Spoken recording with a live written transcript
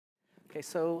Okay,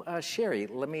 so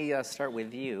Sheri, let me start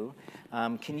with you.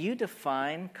 Can you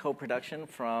define co-production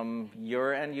from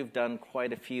your end? You've done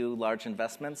quite a few large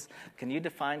investments. Can you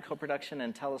define co-production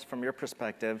and tell us from your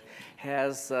perspective,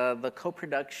 has the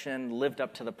co-production lived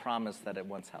up to the promise that it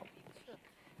once held?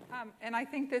 And I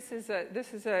think this is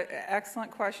an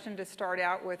excellent question to start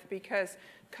out with, because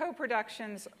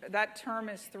co-productions, that term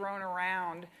is thrown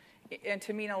around and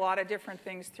to mean a lot of different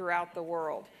things throughout the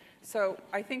world. So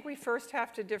I think we first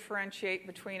have to differentiate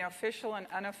between official and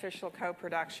unofficial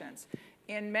co-productions.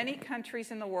 In many countries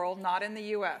in the world, not in the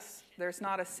U.S., there's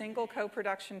not a single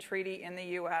co-production treaty in the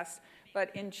U.S.,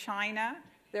 but in China,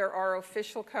 there are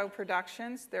official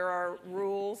co-productions. There are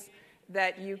rules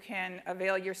that you can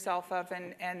avail yourself of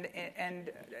and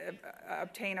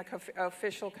obtain an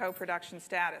official co-production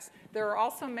status. There are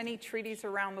also many treaties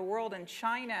around the world, and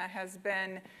China has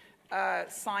been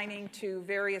signing to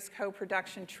various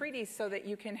co-production treaties so that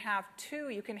you can have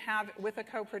with a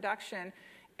co-production,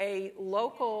 a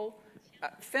local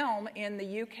film in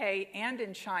the UK and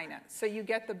in China. So you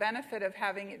get the benefit of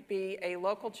having it be a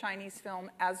local Chinese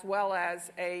film as well as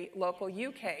a local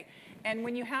UK. And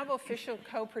when you have official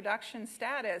co-production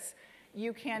status,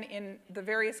 you can, in the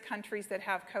various countries that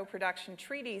have co-production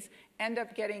treaties, end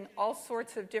up getting all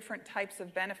sorts of different types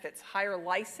of benefits. Higher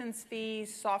license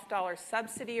fees, soft dollar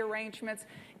subsidy arrangements.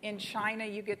 In China,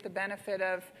 you get the benefit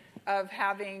of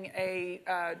having a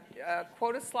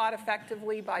quota slot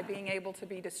effectively by being able to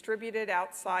be distributed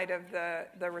outside of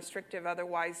the restrictive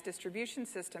otherwise distribution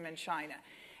system in China.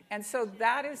 And so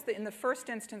that is, in the first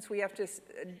instance, we have to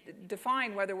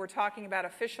define whether we're talking about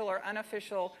official or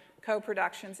unofficial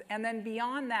co-productions. And then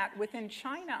beyond that, within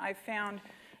China, I've found,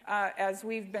 as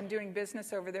we've been doing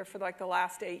business over there for like the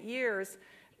last 8 years,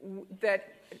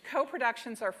 that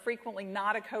co-productions are frequently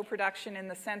not a co-production in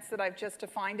the sense that I've just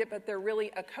defined it, but they're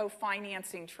really a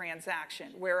co-financing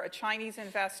transaction where a Chinese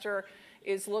investor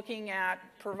is looking at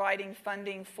providing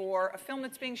funding for a film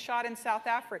that's being shot in South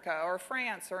Africa or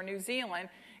France or New Zealand,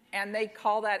 and they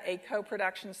call that a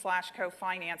co-production /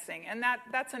 co-financing. And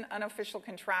that's an unofficial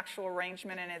contractual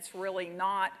arrangement, and it's really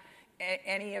not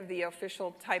any of the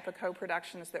official type of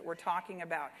co-productions that we're talking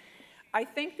about. I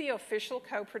think the official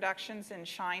co-productions in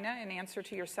China, in answer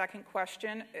to your second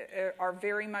question, are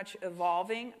very much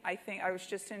evolving. I think I was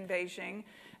just in Beijing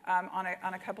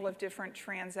on a couple of different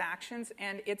transactions,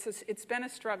 and it's been a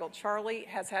struggle. Charlie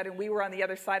has had, and we were on the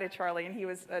other side of Charlie, and he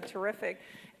was terrific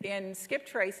in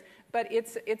Skiptrace, but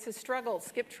it's a struggle.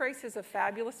 Skiptrace is a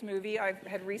fabulous movie. I've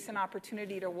had recent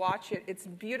opportunity to watch it. It's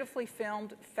beautifully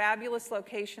filmed, fabulous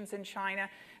locations in China.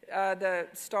 The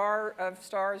star of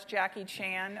stars, Jackie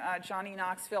Chan, Johnny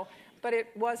Knoxville, but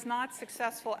it was not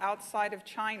successful outside of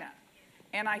China.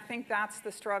 And I think that's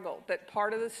the struggle, that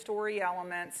part of the story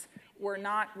elements were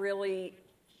not really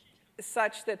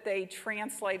such that they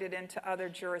translated into other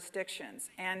jurisdictions.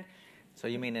 And so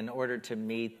you mean in order to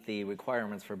meet the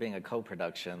requirements for being a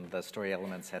co-production, the story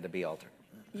elements had to be altered?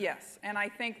 Yes, and I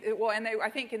think, I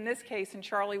think in this case, and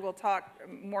Charlie will talk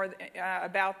more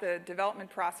about the development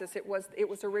process, it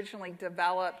was originally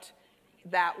developed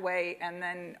that way, and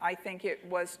then I think it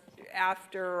was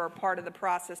after or part of the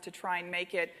process to try and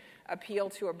make it appeal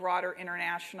to a broader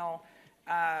international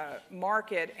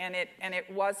market, and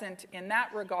it wasn't in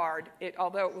that regard.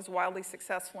 Although it was wildly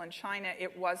successful in China,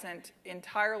 it wasn't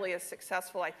entirely as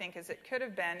successful, I think, as it could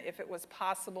have been if it was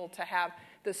possible to have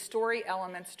the story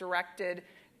elements directed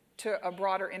to a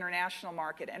broader international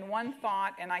market. And one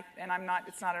thought,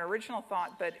 it's not an original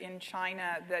thought, but in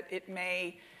China that it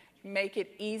may make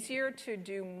it easier to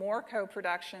do more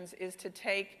co-productions is to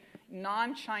take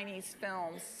non-Chinese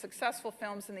films, successful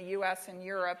films in the US and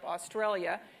Europe,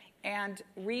 Australia, and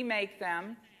remake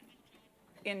them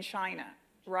in China,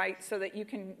 right? So that you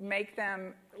can make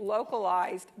them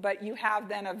localized, but you have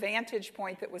then a vantage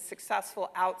point that was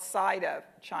successful outside of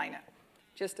China.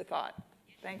 Just a thought.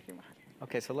 Thank you, Mark.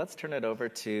 Okay, so let's turn it over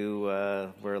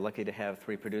to, we're lucky to have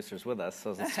 3 producers with us,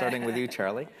 so starting with you,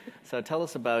 Charlie. So tell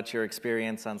us about your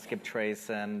experience on Skiptrace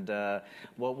and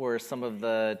what were some of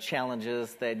the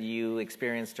challenges that you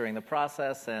experienced during the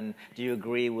process, and do you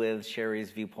agree with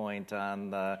Sheri's viewpoint on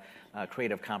the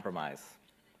creative compromise?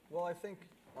 Well, I think,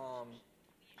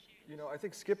 I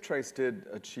think Skiptrace did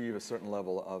achieve a certain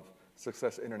level of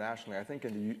success internationally. I think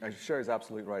Sheri's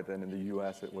absolutely right that in the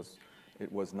U.S.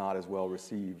 it was not as well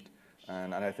received.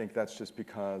 And I think that's just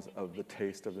because of the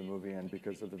taste of the movie and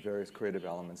because of the various creative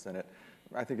elements in it.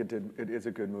 I think it is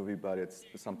a good movie, but it's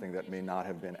something that may not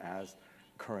have been as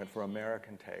current for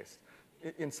American taste.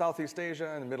 In Southeast Asia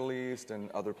and the Middle East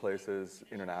and other places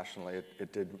internationally,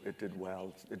 it did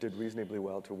well. It did reasonably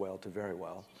well to very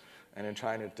well. And in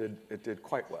China, it did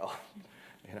quite well.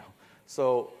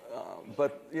 So,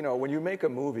 but when you make a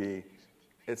movie,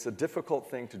 it's a difficult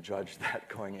thing to judge that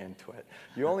going into it.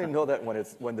 You only know that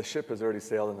when the ship has already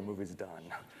sailed and the movie's done.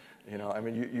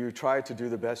 You try to do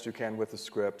the best you can with the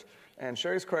script. And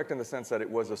Sheri's correct in the sense that it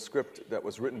was a script that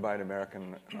was written by an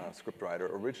American scriptwriter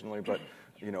originally, but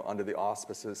under the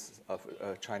auspices of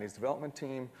a Chinese development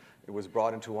team. It was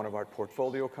brought into one of our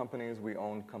portfolio companies. We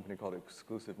owned a company called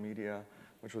Exclusive Media,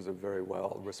 which was a very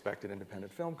well-respected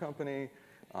independent film company,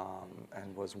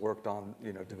 and was worked on,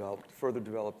 further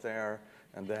developed there.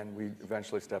 And then we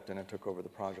eventually stepped in and took over the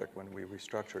project when we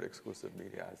restructured Exclusive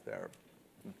Media as their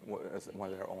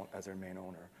main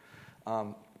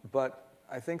owner. But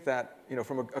I think that,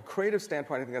 from a creative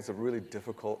standpoint, I think that's a really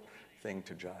difficult thing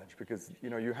to judge because,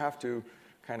 you have to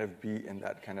kind of be in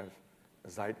that kind of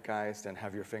zeitgeist and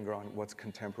have your finger on what's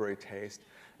contemporary taste.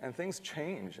 And things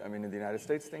change. In the United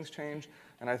States, things change.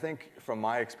 And I think from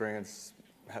my experience,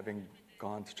 having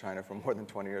gone to China for more than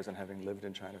 20 years and having lived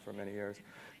in China for many years,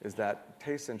 is that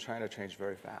tastes in China change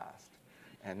very fast.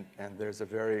 And there's a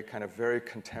very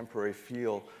contemporary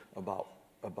feel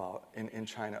in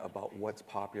China about what's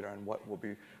popular and what will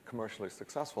be commercially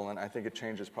successful. And I think it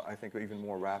changes, even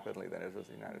more rapidly than it is in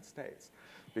the United States,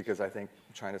 because I think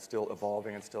China's still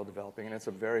evolving and still developing, and it's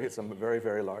a very,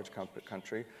 very large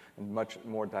country and much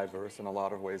more diverse in a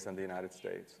lot of ways than the United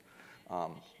States.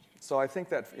 So I think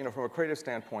that, from a creative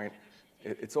standpoint,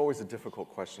 it's always a difficult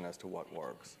question as to what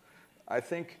works. I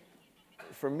think,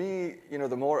 for me,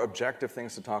 the more objective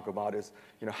things to talk about is,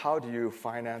 how do you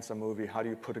finance a movie? How do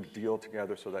you put a deal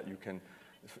together so that you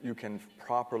can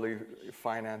properly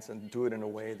finance and do it in a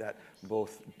way that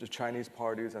both the Chinese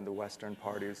parties and the Western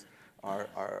parties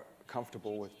are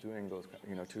comfortable with doing those,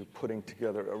 to putting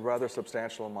together a rather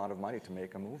substantial amount of money to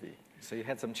make a movie. So you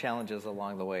had some challenges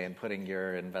along the way in putting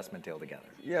your investment deal together.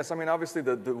 Yes, obviously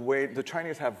the way the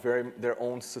Chinese have their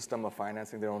own system of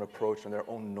financing, their own approach, and their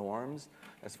own norms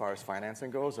as far as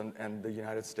financing goes, and the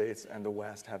United States and the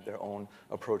West have their own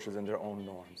approaches and their own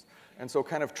norms. And so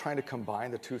kind of trying to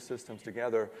combine the two systems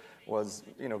together was,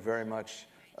 very much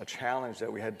a challenge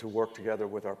that we had to work together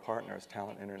with our partners,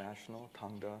 Talent International,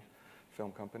 Tangda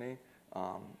Film Company.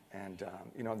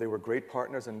 They were great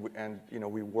partners, and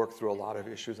we worked through a lot of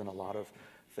issues and a lot of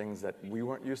things that we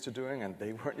weren't used to doing and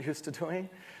they weren't used to doing.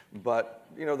 But,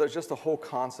 there's just a whole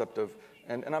concept of,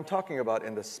 and I'm talking about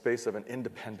in the space of an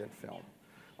independent film.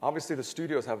 Obviously, the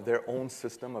studios have their own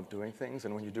system of doing things,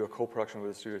 and when you do a co-production with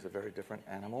a studio, it's a very different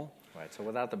animal. Right, so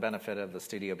without the benefit of the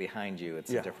studio behind you,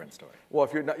 it's a different story. Well,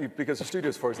 because the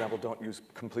studios, for example, don't use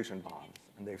completion bonds,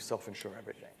 and they self-insure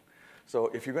everything. So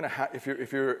if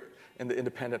you're in the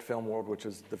independent film world, which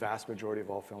is the vast majority of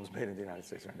all films made in the United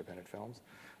States are independent films,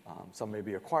 some may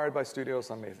be acquired by studios,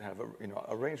 some may have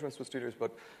arrangements with studios,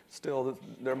 but still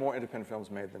there are more independent films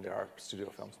made than there are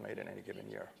studio films made in any given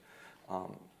year.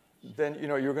 Then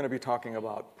you're going to be talking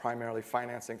about primarily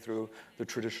financing through the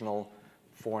traditional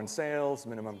foreign sales,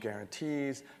 minimum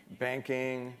guarantees,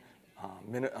 banking,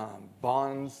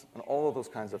 bonds, and all of those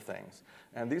kinds of things.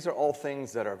 And these are all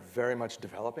things that are very much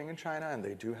developing in China,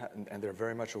 and they're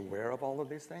very much aware of all of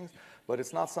these things. But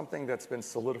it's not something that's been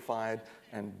solidified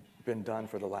and been done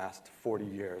for the last 40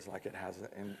 years like it has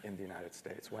in the United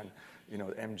States, when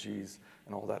MGs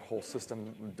and all that whole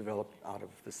system developed out of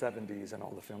the 70s, and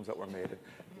all the films that were made at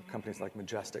companies like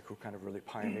Majestic, who kind of really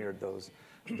pioneered those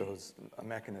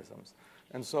mechanisms.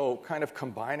 And so kind of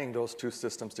combining those two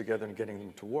systems together and getting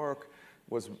them to work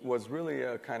was really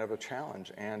a kind of a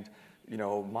challenge. And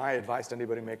my advice to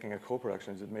anybody making a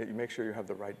co-production is make sure you have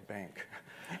the right bank,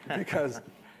 because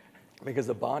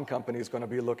the bond company is going to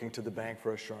be looking to the bank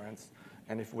for assurance.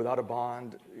 And if without a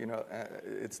bond, you're not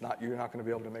going to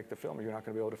be able to make the film. You're not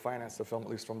going to be able to finance the film, at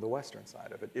least from the Western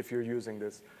side of it, if you're using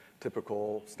this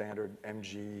typical standard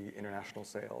MG international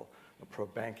sale, pro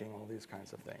banking, all these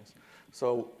kinds of things.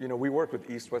 So we work with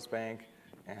East West Bank,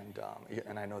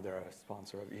 and I know they're a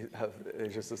sponsor of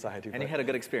Asia Society. And you had a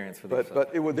good experience with these.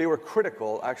 But they were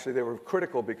critical. Actually, they were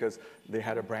critical because they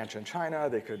had a branch in China.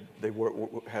 They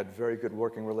had very good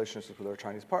working relationships with our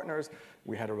Chinese partners.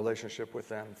 We had a relationship with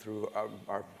them through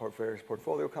our various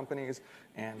portfolio companies,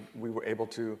 and we were able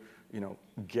to,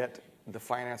 get the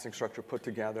financing structure put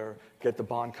together, get the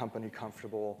bond company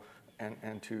comfortable,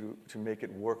 and to make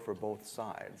it work for both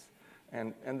sides.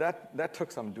 And that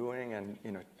took some doing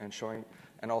and showing,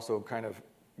 and also kind of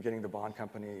getting the bond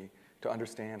company to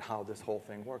understand how this whole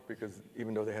thing worked, because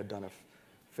even though they had done a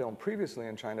film previously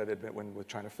in China, they'd been with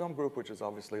China Film Group, which is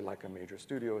obviously like a major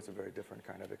studio. It's a very different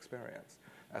kind of experience,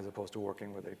 as opposed to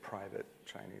working with a private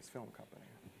Chinese film company.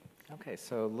 Okay,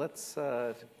 so let's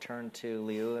turn to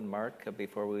Liu and Mark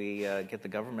before we get the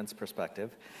government's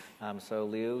perspective. So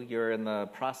Liu, you're in the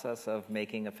process of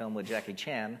making a film with Jackie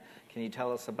Chan. Can you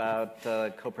tell us about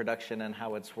co-production and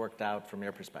how it's worked out from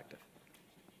your perspective?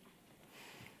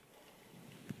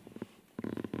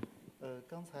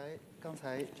 刚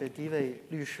才这第一位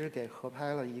律师给合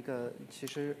拍了一个其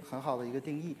实很好的一个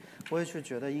定义，我也是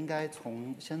觉得应该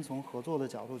先从合作的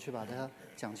角度去把它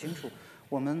讲清楚。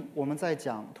我们在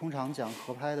通常讲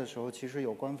合拍的时候，其实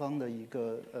有官方的一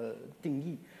个定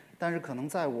义，但是可能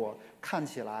在我看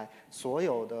起来，所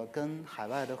有的跟海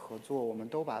外的合作，我们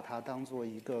都把它当做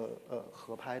一个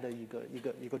合拍的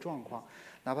一个状况，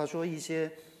哪怕说一些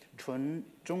纯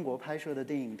中国拍摄的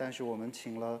电影，但是我们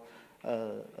请了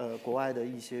国外的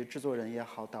一些制作人也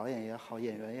好，导演也好，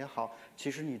演员也好，其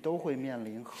实你都会面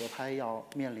临合拍要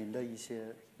面临的一些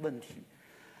问题。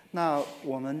那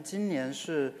我们今年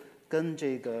是跟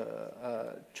这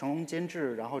个成龙监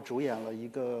制，然后主演了一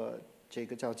个这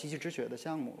个叫《机器之血》的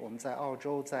项目。我们在澳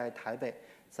洲、在台北、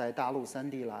在大陆3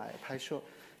地来拍摄，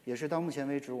也是到目前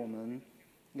为止我们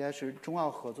应该是中澳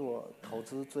合作投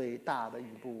资最大的一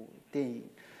部电影。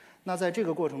那在这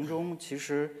个过程中，其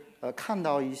实看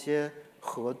到一些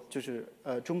就是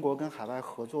中国跟海外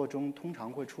合作中通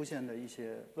常会出现的一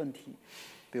些问题，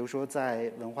比如说在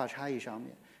文化差异上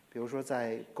面，比如说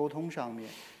在沟通上面。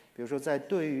比如说，在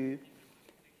对于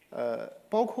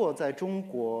包括在中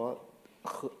国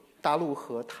和大陆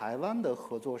和台湾的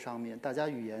合作上面，大家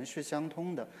语言是相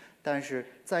通的，但是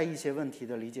在一些问题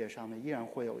的理解上面，依然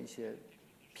会有一些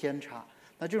偏差。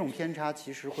那这种偏差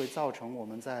其实会造成我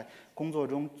们在工作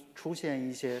中出现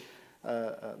一些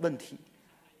问题。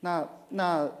那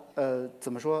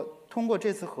怎么说？通过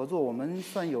这次合作，我们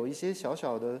算有一些小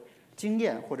小的经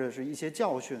验或者是一些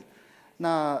教训。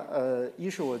那一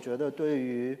是我觉得对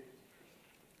于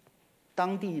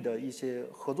当地的一些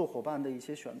合作伙伴的一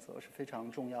些选择是非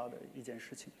常重要的一件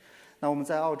事情。那我们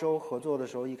在澳洲合作的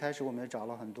时候，一开始我们也找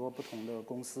了很多不同的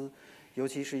公司，尤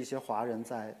其是一些华人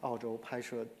在澳洲拍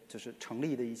摄，就是成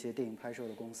立的一些电影拍摄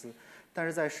的公司。但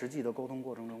是在实际的沟通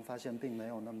过程中，发现并没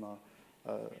有那么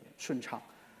顺畅，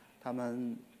他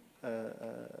们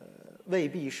未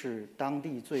必是当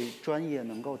地最专业、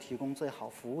能够提供最好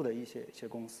服务的一些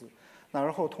公司。那而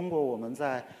后通过我们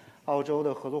在澳洲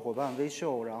的合作伙伴微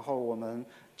秀，然后我们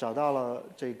找到了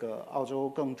这个澳洲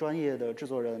更专业的制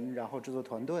作人，然后制作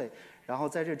团队，然后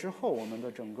在这之后，我们的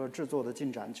整个制作的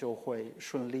进展就会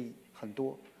顺利很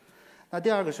多。那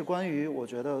第二个是关于我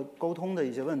觉得沟通的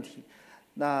一些问题。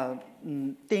那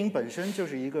电影本身就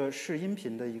是一个视音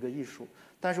频的一个艺术，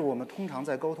但是我们通常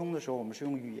在沟通的时候，我们是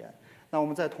用语言。那我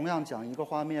们在同样讲一个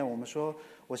画面，我们说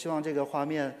我希望这个画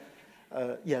面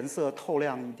颜色透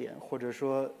亮一点，或者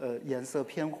说颜色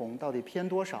偏红，到底偏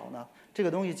多少呢？这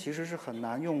个东西其实是很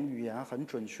难用语言很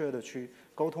准确的去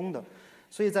沟通的。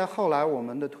所以在后来我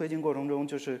们的推进过程中，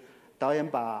就是导演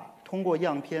通过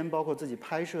样片，包括自己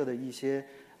拍摄的一些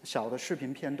小的视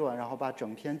频片段，然后把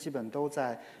整片基本都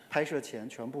在拍摄前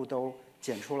全部都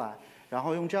剪出来，然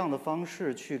后用这样的方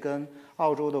式去跟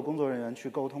澳洲的工作人员去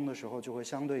沟通的时候，就会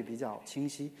相对比较清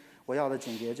晰。我要的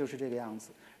景别就是这个样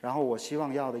子，然后我希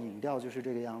望要的影调就是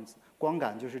这个样子，光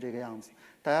感就是这个样子，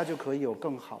大家就可以有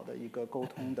更好的一个沟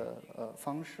通的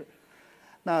方式。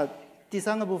那第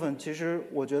三个部分，其实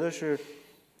我觉得是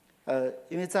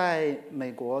因为在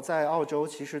美国、在澳洲，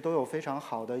其实都有非常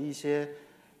好的一些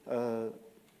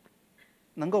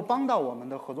能够帮到我们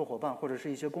的合作伙伴或者是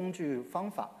一些工具方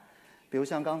法，比如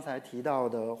像刚才提到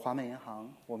的华美银行，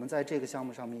我们在这个项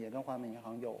目上面也跟华美银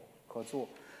行有合作。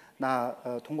那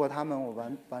通过他们，我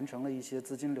完成了一些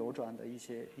资金流转的一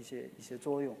些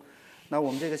作用。那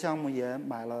我们这个项目也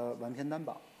买了完片担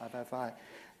保 FFI。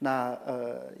那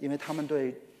因为他们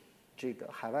对这个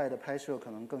海外的拍摄可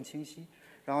能更清晰，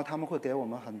然后他们会给我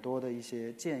们很多的一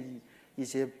些建议，一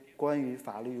些关于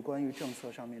法律、关于政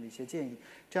策上面的一些建议。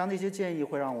这样的一些建议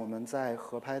会让我们在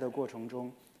合拍的过程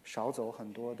中少走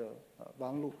很多的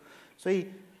弯路。所以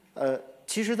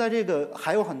其实在这个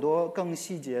还有很多更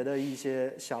细节的一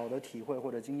些小的体会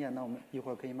或者经验，那我们一会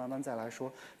儿可以慢慢再来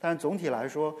说。但是总体来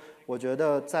说，我觉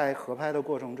得在合拍的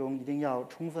过程中一定要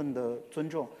充分的尊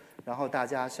重，然后大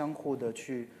家相互的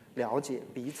去了解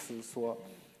彼此所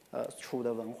处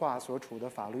的文化、所处的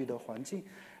法律的环境，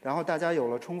然后大家有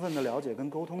了充分的了解跟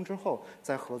沟通之后，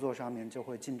在合作上面就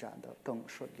会进展得更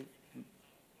顺利。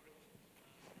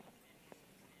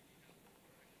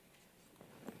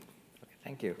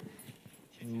Thank you.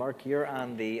 Mark, you're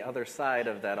on the other side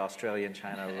of that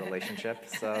Australian-China relationship.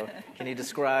 So can you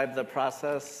describe the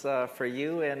process for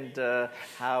you and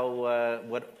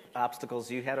what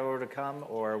obstacles you had to overcome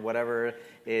or whatever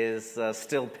is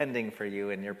still pending for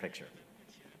you in your picture?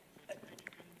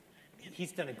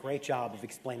 he's done a great job of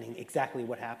explaining exactly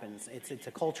what happens. It's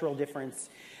a cultural difference,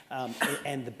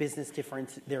 and the business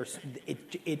difference.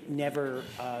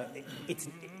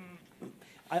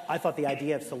 I thought the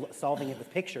idea of solving it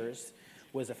with pictures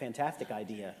was a fantastic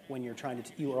idea. When you're trying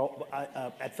to,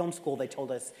 at film school, they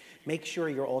told us, make sure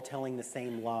you're all telling the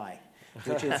same lie,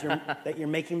 which is that you're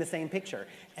making the same picture.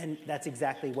 And that's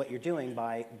exactly what you're doing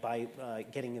by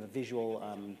getting the visual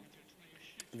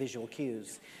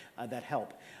cues that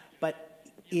help. But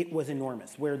it was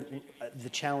enormous, where the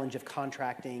challenge of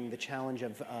contracting, the challenge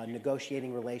of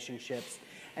negotiating relationships,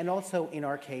 and also in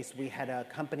our case, we had a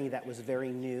company that was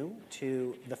very new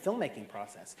to the filmmaking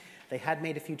process. They had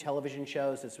made a few television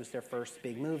shows. This was their first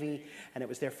big movie, and it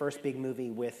was their first big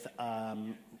movie with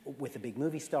a big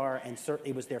movie star, and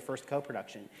it was their first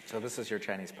co-production. So this is your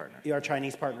Chinese partner? Our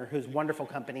Chinese partner, who's a wonderful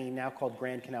company, now called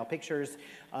Grand Canal Pictures.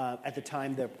 At the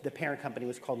time, the parent company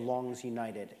was called Longs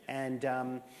United.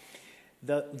 And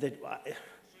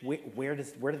where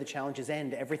do the challenges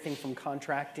end? Everything from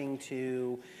contracting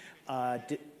to,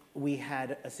 we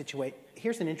had a situation.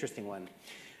 Here's an interesting one.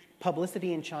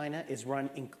 Publicity in China is run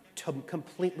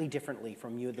completely differently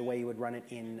from the way you would run it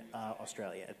in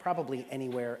Australia, and probably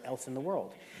anywhere else in the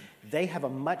world. They have a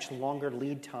much longer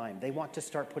lead time. They want to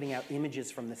start putting out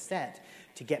images from the set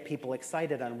to get people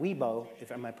excited on Weibo,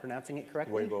 am I pronouncing it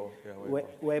correctly? Weibo, yeah, Weibo.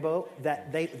 Weibo,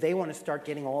 that they want to start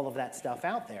getting all of that stuff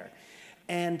out there.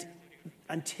 And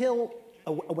until,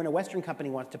 when a Western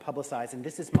company wants to publicize, and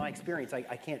this is my experience, I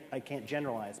can't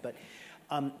generalize, but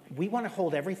we want to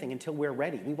hold everything until we're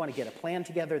ready. We want to get a plan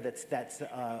together that's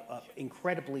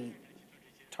incredibly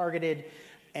targeted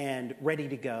and ready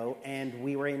to go. And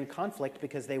we were in conflict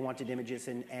because they wanted images,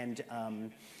 and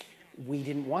we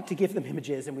didn't want to give them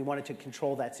images, and we wanted to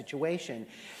control that situation.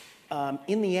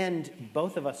 In the end,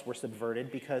 both of us were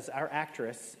subverted because our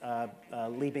actress,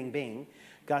 Li Bingbing,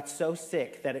 got so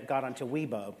sick that it got onto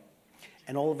Weibo.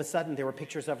 And all of a sudden, there were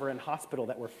pictures of her in hospital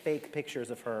that were fake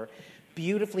pictures of her,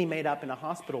 beautifully made up in a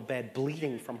hospital bed,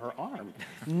 bleeding from her arm,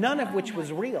 none of which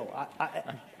was real.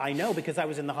 I know because I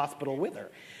was in the hospital with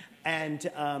her. And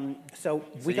so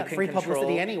we got free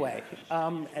publicity anyway,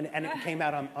 and it came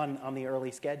out on the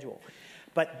early schedule.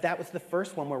 But that was the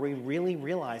first one where we really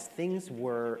realized things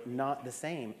were not the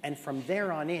same. And from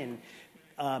there on in,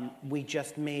 we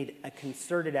just made a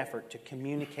concerted effort to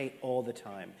communicate all the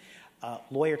time.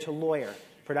 Lawyer to lawyer,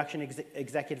 production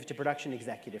executive to production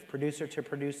executive, producer to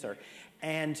producer.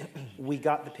 And we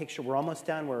got the picture. We're almost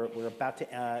done. We're about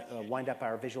to wind up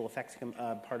our visual effects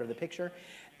part of the picture.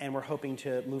 And we're hoping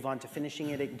to move on to finishing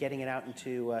it and getting it out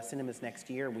into cinemas next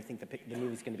year. We think the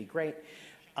movie's going to be great.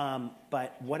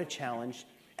 But what a challenge.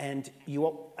 And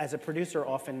you, as a producer,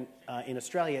 often in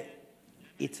Australia,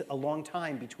 it's a long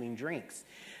time between drinks.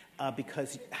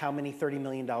 Because how many $30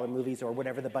 million movies or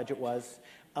whatever the budget was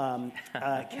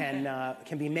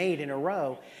can be made in a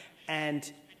row.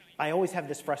 And I always have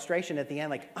this frustration at the end,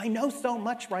 like, I know so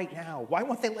much right now. Why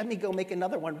won't they let me go make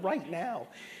another one right now?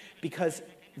 Because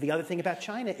the other thing about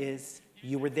China is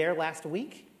you were there last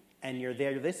week and you're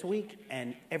there this week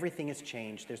and everything has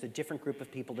changed. There's a different group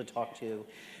of people to talk to.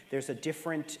 There's a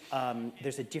different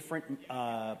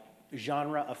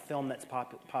genre of film that's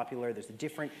popular. There's a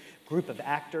different group of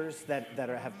actors that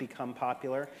have become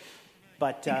popular.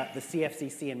 But the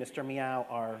CFCC and Mr. Miao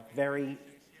are very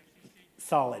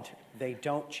solid. They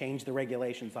don't change the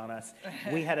regulations on us.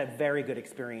 We had a very good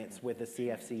experience with the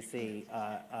CFCC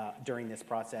during this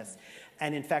process.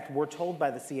 And in fact, we're told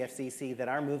by the CFCC that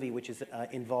our movie, which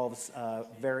involves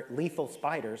very lethal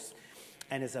spiders,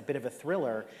 and is a bit of a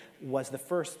thriller, was the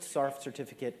first SARF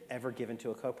certificate ever given to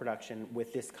a co-production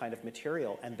with this kind of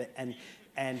material.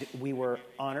 And we were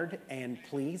honored and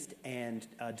pleased and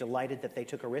delighted that they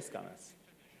took a risk on us.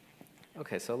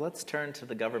 Okay, so let's turn to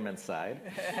the government side.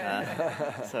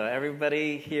 So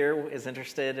everybody here is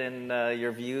interested in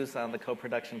your views on the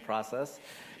co-production process.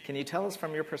 Can you tell us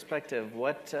from your perspective,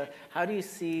 how do you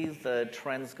see the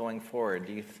trends going forward?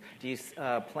 Do you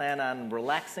plan on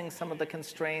relaxing some of the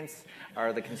constraints?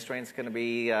 Are the constraints going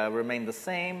to remain the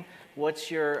same? What's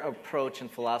your approach and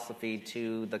philosophy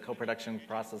to the co-production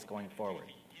process going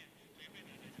forward?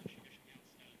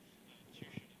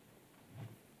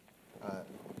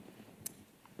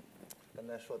 刚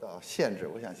才说到限制，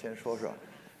我想先说说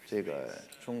这个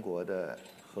中国的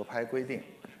合拍规定。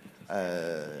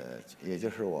也就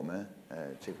是我们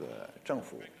这个政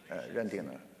府认定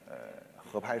的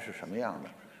合拍是什么样的？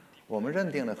我们认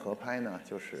定的合拍呢，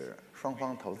就是双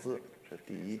方投资，这是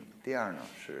第一；第二呢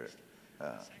是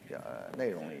内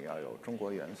容里要有中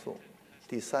国元素；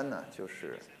第三呢就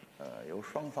是由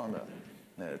双方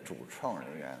的主创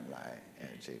人员来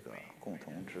这个共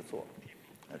同制作。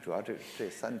主要这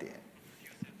3点。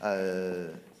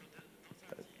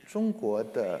中国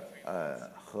的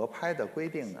合拍的规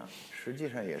定呢，实际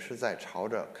上也是在朝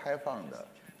着开放的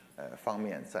方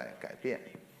面在改变。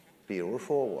比如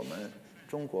说，我们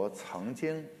中国曾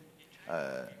经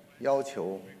要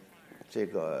求这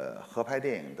个合拍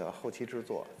电影的后期制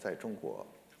作在中国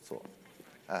做，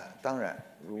当然，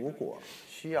如果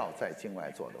需要在境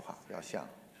外做的话，要向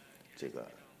这个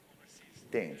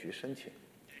电影局申请。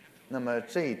那么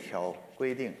这一条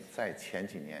规定在前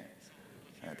几年，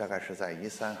大概是在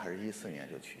13还是14年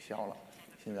就取消了。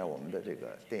现在我们的这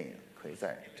个电影可以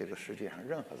在这个世界上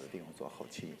任何的地方做后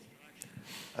期。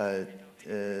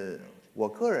我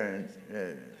个人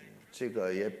这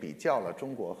个也比较了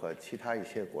中国和其他一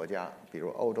些国家，比如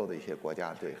欧洲的一些国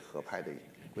家对合拍的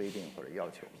规定或者要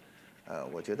求。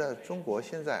我觉得中国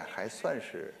现在还算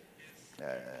是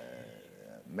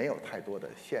没有太多的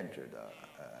限制的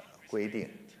规定。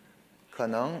可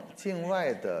能境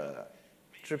外的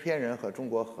制片人和中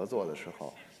国合作的时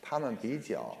候，他们比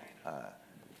较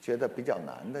觉得比较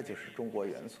难的就是中国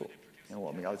元素，因为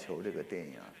我们要求这个电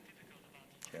影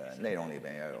内容里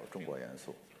边要有中国元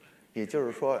素，也就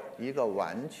是说，一个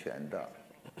完全的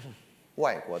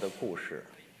外国的故事、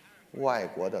外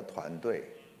国的团队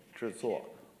制作、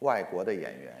外国的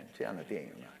演员这样的电影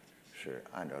呢，是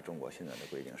按照中国现在的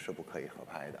规定是不可以合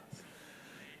拍的。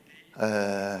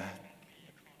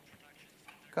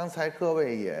刚才各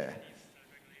位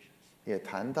也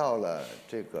谈到了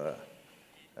这个，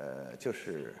就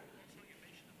是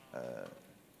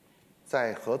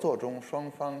在合作中双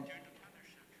方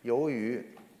由于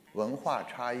文化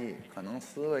差异，可能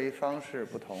思维方式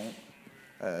不同，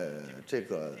这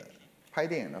个拍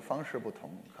电影的方式不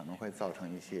同，可能会造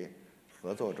成一些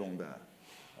合作中的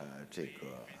这个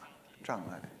障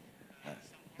碍。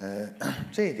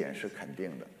这一点是肯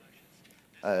定的。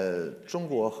中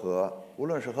国无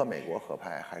论是和美国合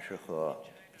拍，还是和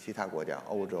其他国家，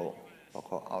欧洲包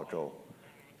括澳洲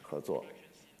合作，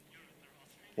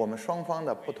我们双方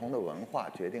的不同的文化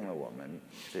决定了我们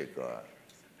这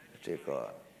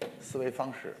个思维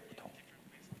方式不同。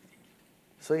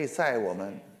所以在我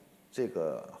们这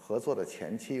个合作的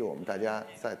前期，我们大家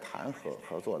在谈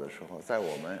合作的时候，在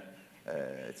我们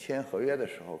签合约的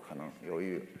时候，可能由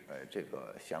于这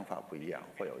个想法不一样，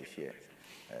会有一些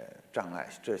障碍，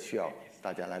这需要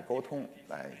大家来沟通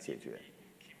来解决。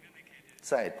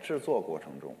在制作过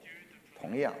程中，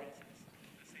同样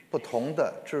不同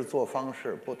的制作方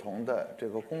式、不同的这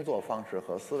个工作方式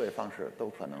和思维方式，都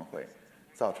可能会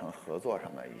造成合作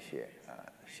上的一些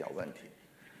小问题。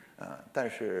但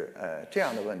是这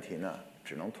样的问题呢，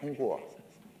只能通过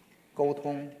沟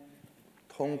通，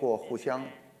通过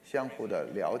相互的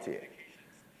了解，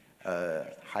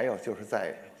还有就是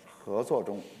在合作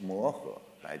中磨合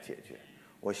来解决。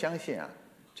我相信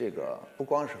这个不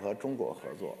光是和中国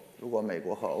合作，如果美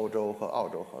国和欧洲和澳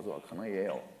洲合作，可能也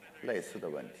有类似的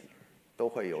问题，都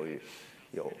会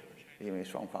因为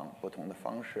双方不同的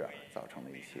方式造成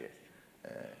的一些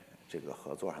这个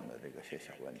合作上的这个些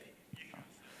小问题。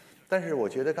但是我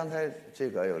觉得刚才这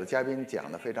个有的嘉宾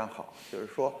讲得非常好，就是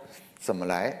说怎么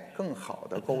来更好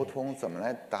的沟通，怎么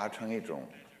来达成一种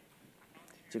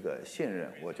这个信任。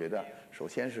我觉得首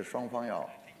先是双方要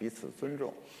彼此尊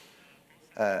重。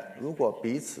如果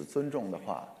彼此尊重的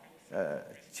话，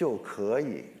就可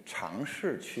以尝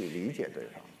试去理解对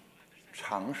方，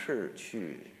尝试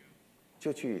去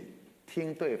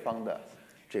听对方的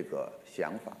这个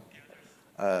想法。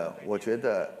我觉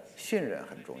得信任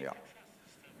很重要。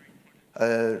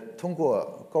通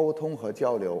过沟通和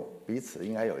交流，彼此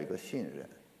应该有一个信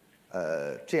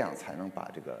任，这样才能把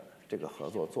这个合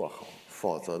作做好。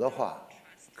否则的话，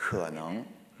可能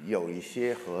有一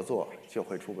些合作就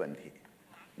会出问题。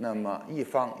那么一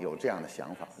方有这样的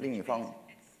想法，另一方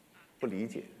不理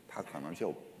解，他可能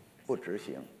就不执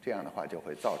行。这样的话就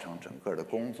会造成整个的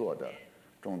工作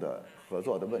中的合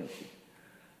作的问题。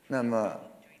那么，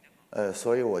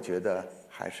所以我觉得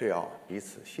还是要彼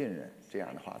此信任，这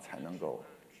样的话才能够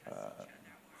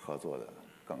合作的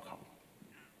更好。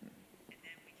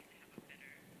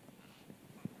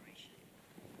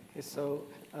So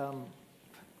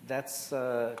that's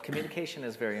communication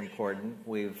is very important.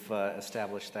 We've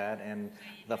established that, and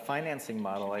the financing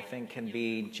model I think can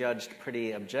be judged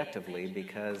pretty objectively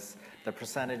because the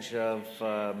percentage of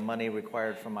money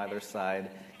required from either side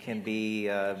can be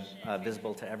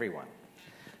visible to everyone.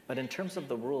 But in terms of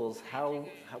the rules,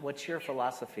 what's your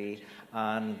philosophy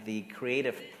on the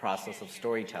creative process of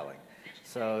storytelling?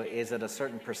 So is it a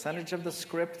certain percentage of the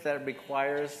script that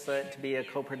requires it to be a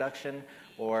co-production,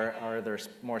 or are there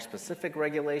more specific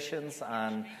regulations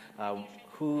on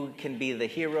who can be the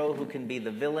hero, who can be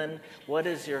the villain? What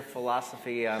is your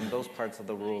philosophy on those parts of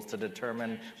the rules to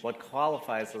determine what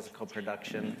qualifies as a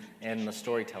co-production in the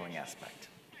storytelling aspect?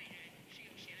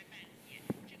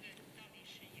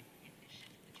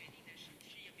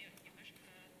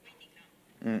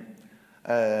 Mm.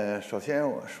 首先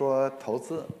我说投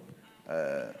资，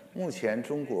目前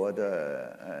中国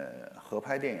的合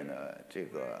拍电影的这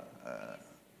个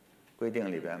规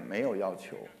定里边没有要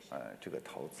求这个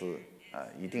投资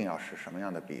一定要是什么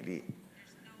样的比例，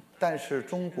但是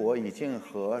中国已经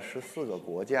和14个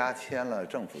国家签了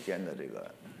政府间的这个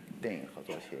电影合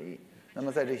作协议，那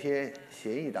么在这些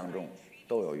协议当中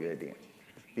都有约定，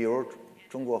比如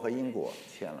中国和英国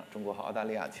签了，中国和澳大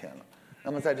利亚签了，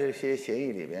那么在这些协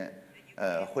议里边。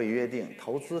会约定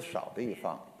投资少的一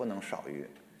方不能少于，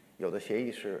有的协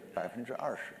议是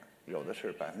20%，有的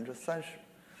是30%，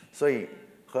所以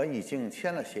和已经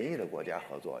签了协议的国家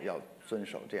合作要遵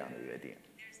守这样的约定。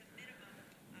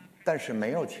但是没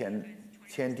有签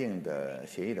订的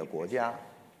协议的国家，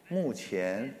目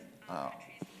前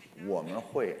我们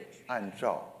会按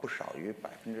照不少于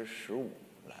15%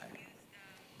来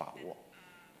把握。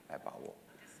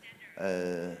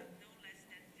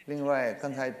另外，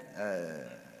刚才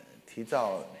提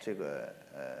到这个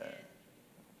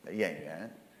演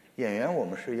员我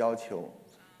们是要求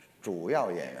主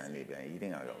要演员里边一定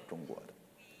要有中国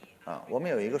的，我们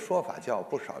有一个说法叫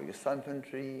不少于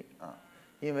1/3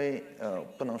因为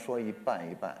不能说一半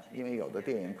一半，因为有的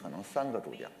电影可能3个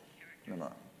主角，那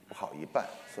么不好一半，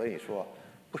所以说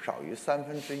不少于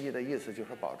1/3的意思就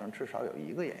是保证至少有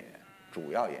1个演员，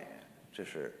主要演员，这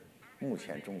是目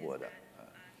前中国的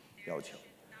要求。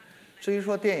至于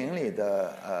说电影里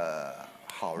的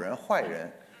好人坏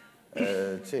人，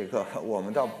这个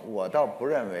我倒不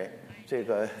认为这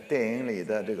个电影里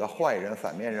的这个坏人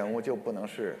反面人物就不能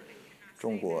是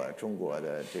中国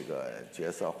的这个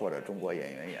角色或者中国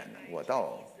演员演的，我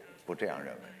倒不这样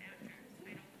认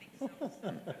为。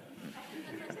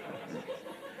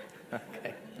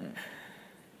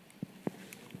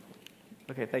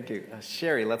Okay, thank you.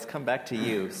 Sheri, let's come back to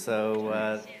you.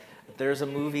 So there's a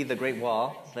movie, The Great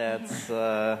Wall, that's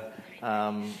a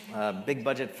big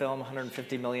budget film,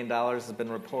 $150 million has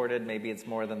been reported. Maybe it's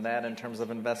more than that in terms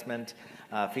of investment,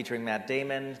 featuring Matt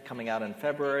Damon, coming out in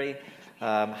February.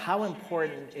 How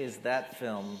important is that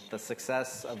film, the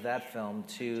success of that film,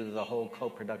 to the whole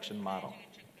co-production model?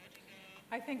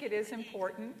 I think it is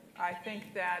important. I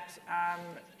think that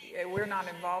we're not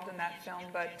involved in that film,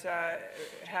 but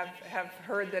have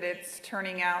heard that it's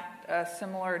turning out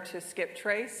similar to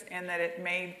Skiptrace, and that it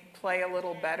may play a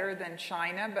little better than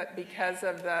China, but because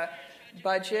of the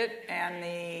budget and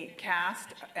the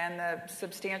cast and the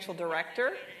substantial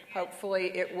director,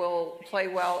 hopefully it will play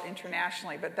well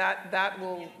internationally. But that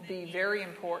will be very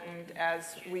important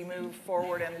as we move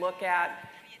forward and look at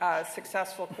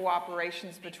successful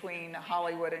cooperations between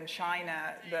Hollywood and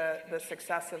China, the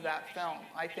success of that film.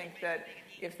 I think that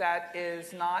if that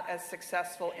is not as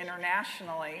successful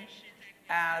internationally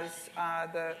as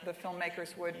the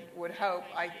filmmakers would hope,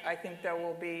 I think there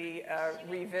will be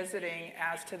revisiting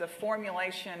as to the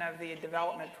formulation of the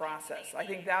development process. I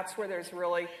think that's where there's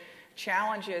really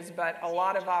challenges, but a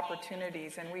lot of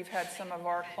opportunities. And we've had some of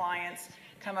our clients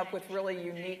come up with really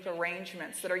unique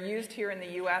arrangements that are used here in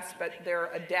the U.S., but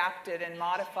they're adapted and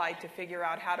modified to figure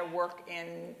out how to work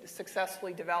in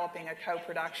successfully developing a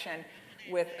co-production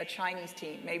with a Chinese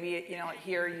team. Maybe,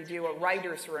 here you do a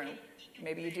writer's room.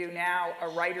 Maybe you do now a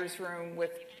writer's room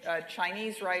with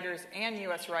Chinese writers and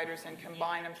U.S. writers and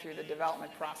combine them through the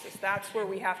development process. That's where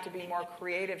we have to be more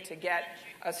creative to get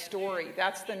a story.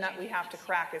 That's the nut we have to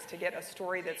crack, is to get a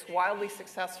story that's wildly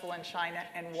successful in China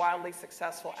and wildly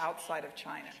successful outside of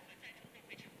China.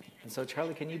 And so,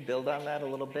 Charlie, can you build on that a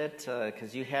little bit?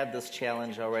 Because you had this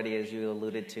challenge already, as you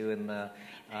alluded to, in the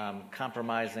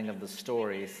compromising of the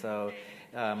story. So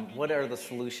what are the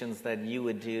solutions that you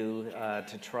would do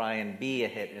to try and be a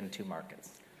hit in two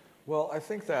markets? Well, I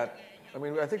think we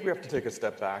have to take a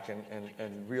step back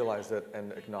and realize that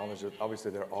and acknowledge that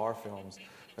obviously there are films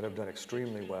that have done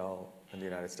extremely well in the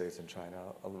United States and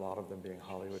China, a lot of them being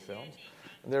Hollywood films.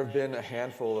 And there have been a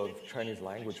handful of Chinese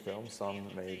language films, some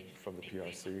made from the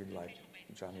PRC, like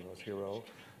Johnny Rose Hero,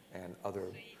 and other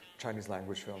Chinese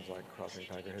language films like Crossing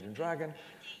Tiger, Hidden Dragon,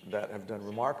 that have done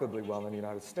remarkably well in the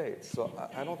United States. So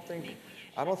I don't think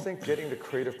getting the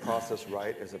creative process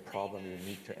right is a problem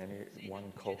unique to any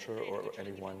one culture or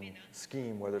any one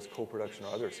scheme, whether it's co-production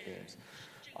or other schemes.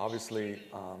 Obviously,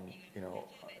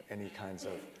 any kinds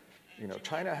of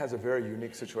China has a very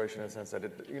unique situation in the sense that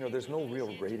there's no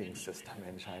real rating system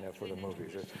in China for the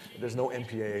movies. There's no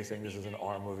MPAA saying this is an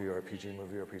R movie or a PG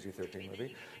movie or a PG-13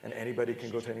 movie, and anybody can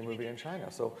go to any movie in China.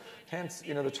 So hence,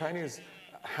 the Chinese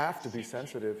have to be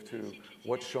sensitive to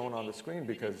what's shown on the screen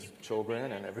because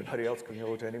children and everybody else can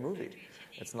go to any movie.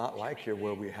 It's not like here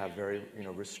where we have very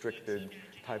restricted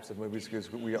types of movies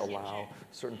because we allow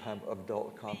certain type of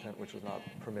adult content which was not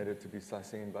permitted to be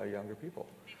seen by younger people.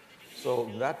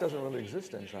 So that doesn't really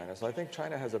exist in China. So I think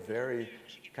China has a very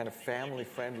kind of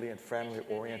family-friendly and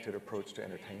family-oriented approach to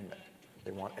entertainment.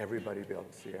 They want everybody to be able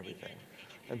to see everything.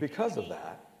 And because of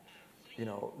that,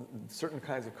 certain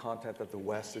kinds of content that the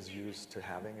West is used to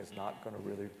having is not going to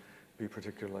really be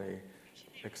particularly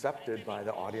accepted by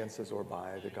the audiences or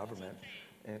by the government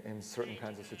in certain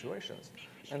kinds of situations.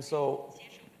 And so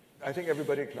I think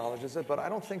everybody acknowledges it, but I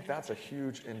don't think that's a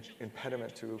huge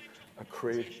impediment to the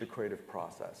creative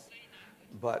process.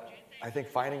 But I think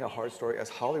finding a hard story, as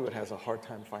Hollywood has a hard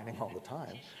time finding all the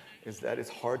time, is that it's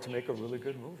hard to make a really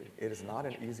good movie. It is not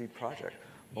an easy project.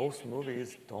 Most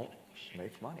movies don't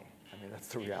make money. I mean, that's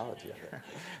the reality of it.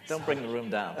 Don't bring the room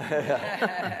down.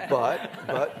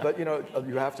 but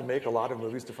you have to make a lot of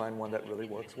movies to find one that really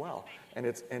works well. And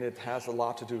it has a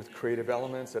lot to do with creative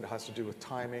elements. It has to do with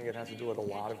timing. It has to do with a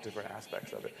lot of different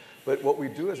aspects of it. But what we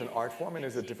do as an art form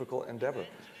is a difficult endeavor.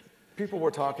 People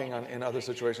were talking in other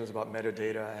situations about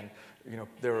metadata, and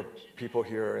there are people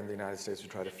here in the United States who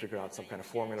try to figure out some kind of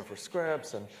formula for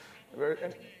scripts, and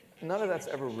none of that's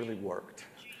ever really worked.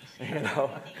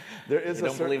 There is you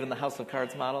don't believe in the House of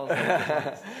Cards model?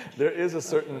 There is a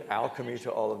certain alchemy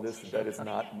to all of this that is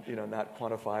not, not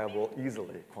quantifiable,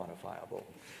 easily quantifiable.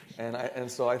 And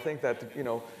so I think that,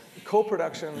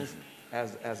 co-productions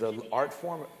as an art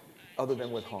form, other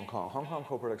than with Hong Kong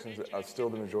co-productions are still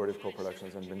the majority of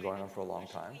co-productions and been going on for a long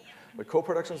time. But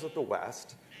co-productions with the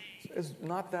West is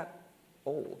not that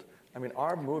old. I mean,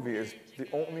 our movie is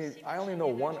I only know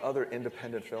one other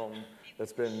independent film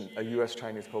that's been a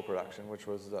U.S.-Chinese co-production, which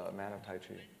was Man of Tai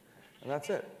Chi. And that's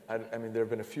it. I mean, there have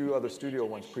been a few other studio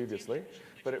ones previously,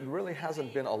 but it really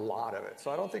hasn't been a lot of it.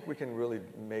 So I don't think we can really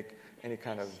make any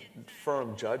kind of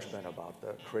firm judgment about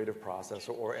the creative process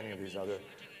or any of these other,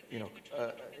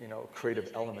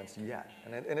 creative elements yet.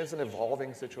 And it's an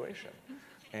evolving situation.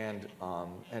 And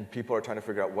people are trying to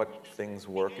figure out what things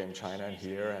work in China and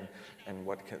here and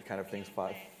what kind of things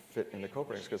fit in the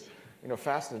co-productions. Because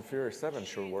Fast and Furious 7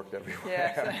 sure worked everywhere.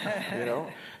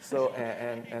 Yes. So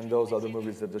and those other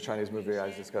movies, the Chinese movie I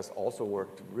discussed, also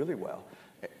worked really well.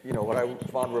 What I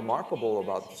found remarkable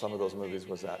about some of those movies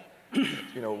was that,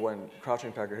 when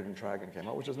Crouching Tiger, Hidden Dragon came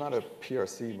out, which is not a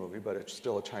PRC movie, but it's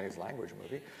still a Chinese language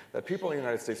movie, that people in the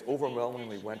United States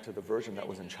overwhelmingly went to the version that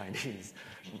was in Chinese,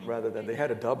 rather than they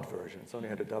had a dubbed version. Sony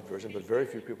had a dubbed version, but very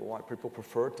few people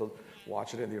preferred to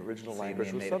watch it in the original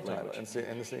language with subtitles,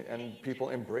 and people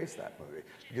embraced that movie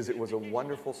because it was a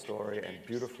wonderful story and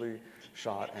beautifully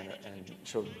shot and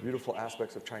showed beautiful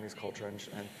aspects of Chinese culture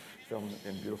and filmed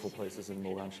in beautiful places in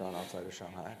Moganshan outside of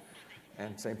Shanghai.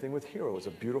 And same thing with Hero. It was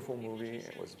a beautiful movie.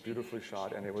 It was beautifully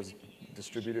shot, and it was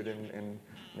distributed in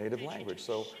native language.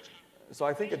 So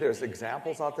I think there's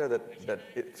examples out there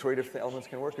that creative elements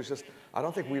can work. It's just I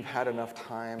don't think we've had enough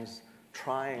times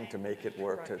trying to make it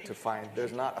work to find.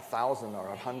 There's not 1,000 or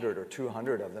 100 or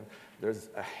 200 of them. There's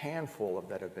a handful of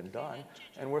that have been done,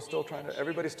 and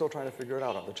everybody's still trying to figure it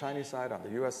out on the Chinese side, on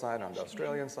the U.S. side, on the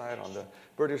Australian side, on the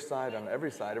British side, on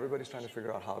every side. Everybody's trying to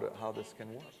figure out how this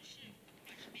can work.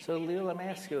 So, Liu, let me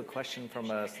ask you a question from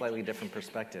a slightly different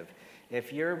perspective.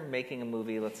 If you're making a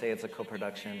movie, let's say it's a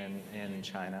co-production in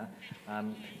China,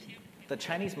 the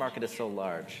Chinese market is so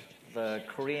large. The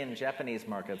Korean, Japanese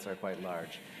markets are quite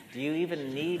large. Do you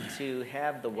even need to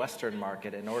have the Western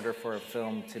market in order for a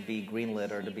film to be greenlit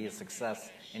or to be a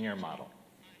success in your model?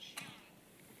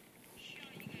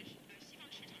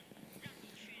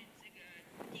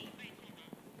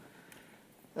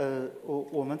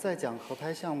 我们在讲合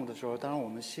拍项目的时候，当然我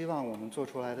们希望我们做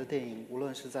出来的电影，无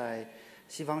论是在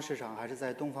西方市场还是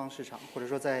在东方市场，或者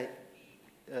说在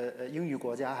英语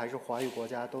国家还是华语国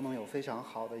家，都能有非常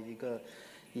好的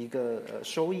一个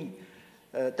收益。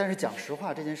但是讲实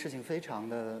话，这件事情非常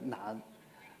的难。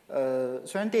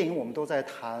虽然电影我们都在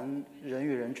谈人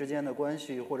与人之间的关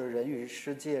系，或者人与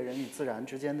世界、人与自然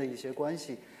之间的一些关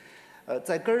系。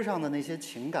在根儿上的那些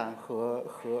情感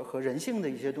和人性的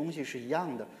一些东西是一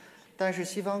样的，但是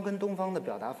西方跟东方的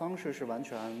表达方式是完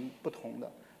全不同的。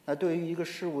那对于一个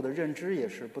事物的认知也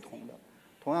是不同的。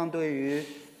同样对于，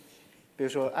比如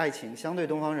说爱情，相对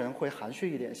东方人会含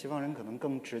蓄一点，西方人可能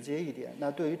更直接一点。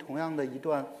那对于同样的一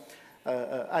段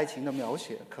爱情的描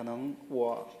写，可能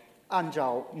我按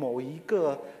照某一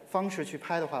个方式去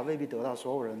拍的话，未必得到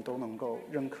所有人都能够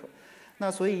认可。那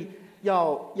所以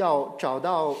要找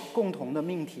到共同的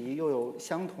命题，又有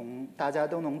相同大家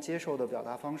都能接受的表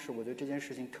达方式，我觉得这件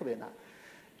事情特别难。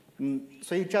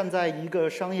所以站在一个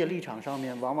商业立场上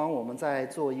面，往往我们在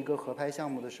做一个合拍项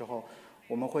目的时候，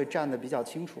我们会站得比较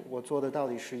清楚，我做的到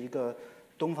底是一个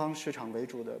东方市场为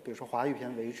主的，比如说华语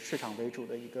片市场为主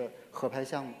的一个合拍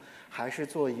项目，还是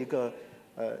做一个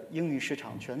英语市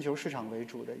场、全球市场为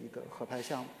主的一个合拍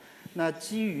项目。那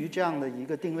基于这样的一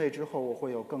个定位之后，我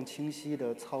会有更清晰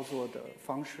的操作的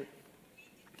方式。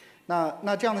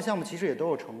那这样的项目其实也都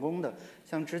有成功的，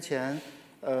像之前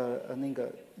那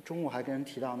个中午还跟人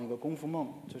提到那个《功夫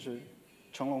梦》，就是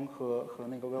成龙和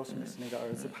那个 Will Smith 那个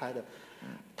儿子拍的，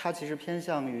它其实偏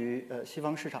向于西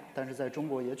方市场，但是在中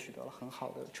国也取得了很好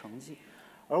的成绩。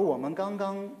而我们刚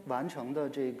刚完成的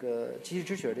这个《机器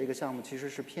之血》这个项目，其实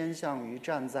是偏向于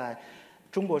站在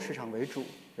中国市场为主，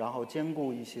然后兼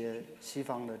顾一些西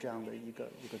方的这样的一个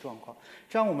状况，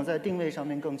这样我们在定位上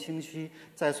面更清晰，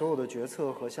在所有的决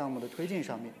策和项目的推进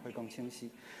上面会更清晰。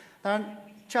当然，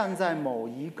站在某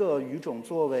一个语种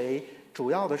作为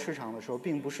主要的市场的时候，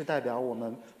并不是代表我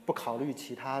们不考虑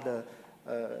其他的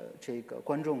这个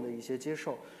观众的一些接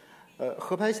受。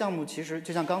合拍项目其实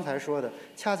就像刚才说的，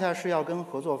恰恰是要跟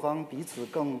合作方彼此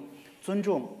更尊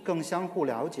重、更相互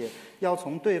了解，要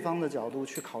从对方的角度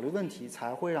去考虑问题，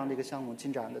才会让这个项目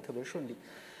进展得特别顺利。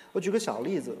我举个小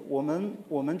例子，我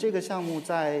们这个项目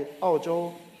在澳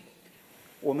洲，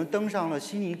我们登上了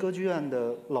悉尼歌剧院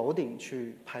的楼顶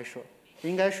去拍摄，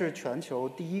应该是全球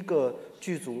第一个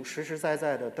剧组实实在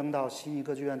在的登到悉尼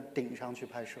歌剧院顶上去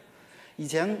拍摄。以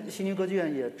前悉尼歌剧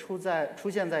院也出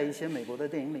现在一些美国的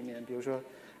电影里面，比如说《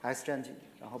X 战警》，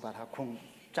然后把它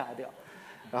炸掉，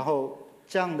然后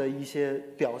这样的一些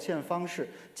表现方式，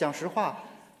讲实话，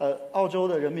澳洲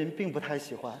的人民并不太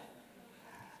喜欢。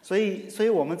所以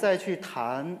我们再去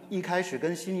谈，一开始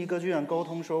跟悉尼歌剧院沟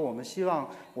通说，我们希望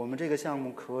我们这个项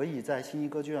目可以在悉尼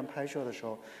歌剧院拍摄的时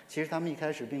候，其实他们一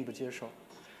开始并不接受。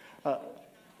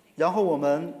然后我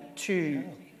们去。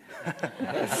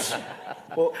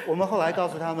我们后来告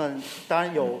诉他们，当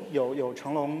然有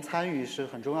成龙参与是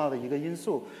很重要的一个因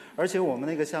素，而且我们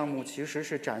那个项目其实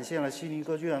是展现了悉尼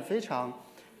歌剧院非常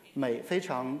美、非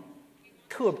常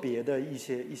特别的一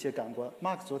些感官。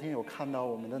Mark 昨天有看到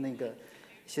我们的那个一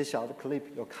些小的 clip，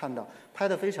 有看到，拍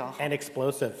得非常好。And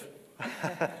explosive 。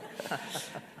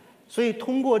所以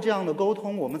通过这样的沟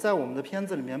通，我们在我们的片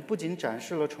子里面不仅展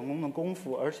示了成功的功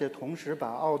夫，而且同时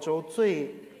把澳洲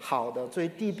最好的、最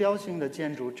地标性的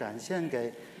建筑展现给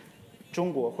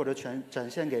中国，或者展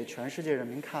现给全世界人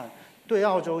民看，对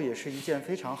澳洲也是一件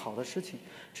非常好的事情。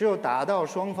只有达到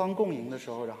双方共赢的时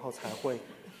候，然后才会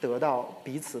得到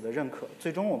彼此的认可。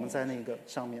最终我们在那个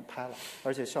上面拍了，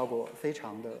而且效果非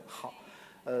常的好。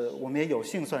我们也有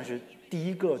幸算是第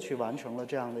一个去完成了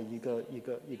这样的一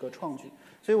个创举。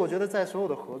所以我觉得在所有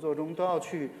的合作中都要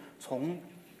去从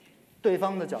对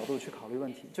方的角度去考虑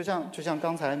问题。就像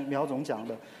刚才苗总讲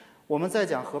的，我们在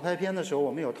讲合拍片的时候，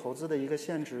我们有投资的一个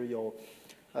限制，有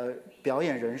表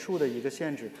演人数的一个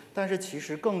限制，但是其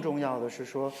实更重要的是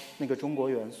说那个中国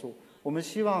元素。我们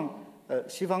希望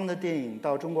西方的电影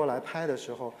到中国来拍的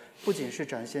时候，不仅是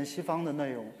展现西方的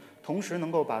内容，同时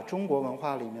能够把中国文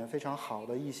化里面非常好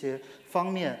的一些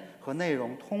方面和内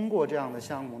容，通过这样的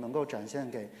项目能够展现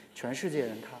给全世界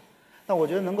人看。那我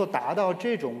觉得能够达到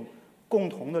这种共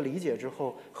同的理解之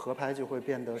后，合拍就会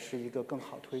变得是一个更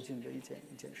好推进的一件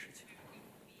事情。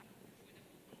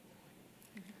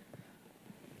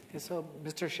Okay, so,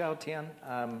 Mr. Xiaotian,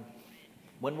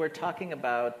 when we're talking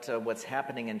about what's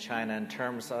happening in China in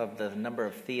terms of the number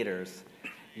of theaters,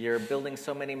 you're building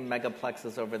so many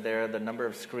megaplexes over there, the number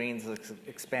of screens is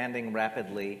expanding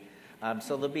rapidly,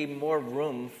 so there'll be more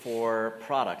room for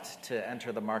product to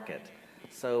enter the market.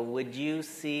 So would you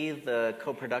see the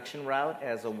co-production route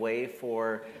as a way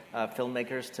for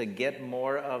filmmakers to get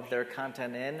more of their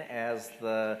content in as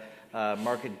the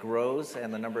market grows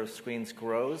and the number of screens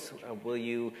grows? Will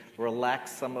you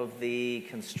relax some of the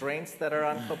constraints that are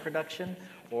on co-production?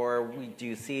 Or do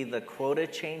you see the quota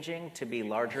changing to be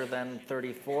larger than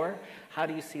 34? How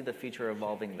do you see the future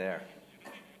evolving there?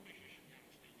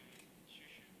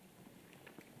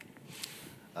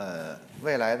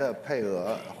 未来的配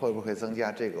额会不会增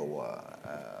加？这个我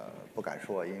不敢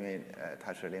说，因为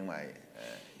它是另外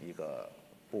一个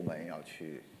部门要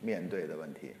去面对的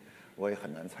问题，我也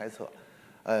很难猜测。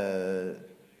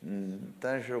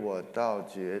但是我倒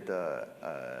觉得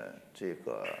这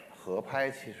个合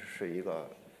拍其实是一个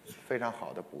非常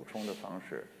好的补充的方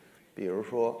式。比如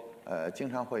说经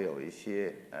常会有一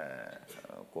些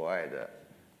国外的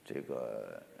这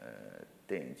个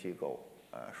电影机构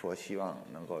说希望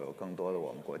能够有更多的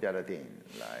我们国家的电影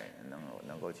来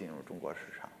能够进入中国市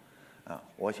场，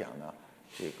我想呢，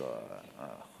这个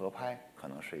合拍可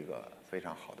能是一个非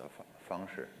常好的方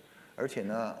式，而且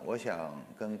呢，我想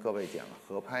跟各位讲，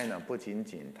合拍呢不仅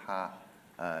仅它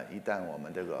一旦我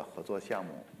们这个合作项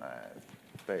目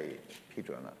被批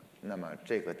准了，那么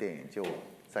这个电影就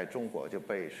在中国就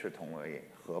被视同为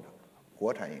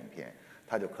国产影片，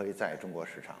它就可以在中国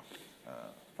市场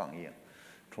放映。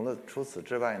除此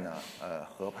之外呢，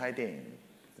合拍电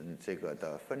影这个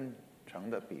的分成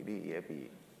的比例也比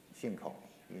进口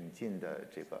引进的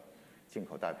这个进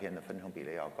口大片的分成比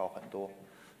例要高很多，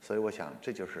所以我想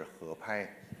这就是合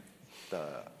拍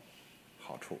的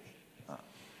好处啊。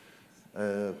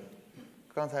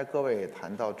刚才各位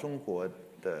谈到中国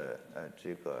的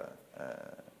这个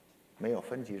没有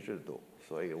分级制度，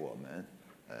所以我们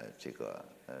这个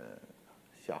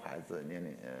小孩子年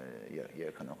龄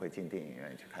也可能会进电影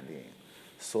院去看电影，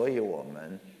所以我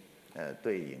们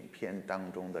对影片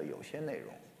当中的有些内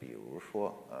容，比如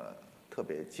说特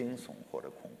别惊悚或者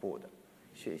恐怖的、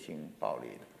血腥暴力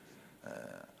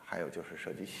的，还有就是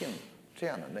涉及性的这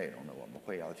样的内容呢，我们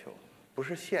会要求不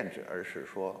是限制，而是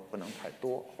说不能太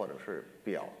多，或者是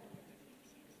表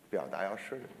达要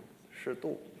适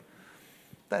度。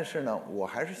但是呢，我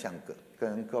还是想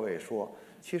跟各位说，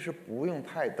其实不用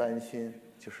太担心，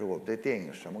就是我们对电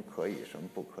影什么可以，什么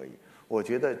不可以。我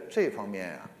觉得这方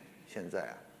面啊，现在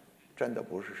啊，真的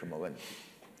不是什么问题。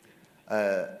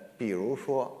比如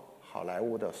说好莱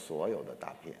坞的所有的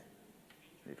大片，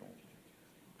那种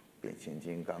变形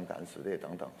金刚、敢死队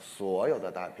等等，所有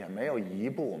的大片没有一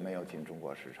部没有进中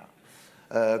国市场。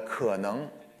可能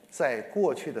在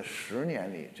过去的10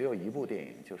年里，只有一部电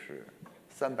影就是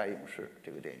《300勇士》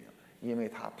这个电影，因为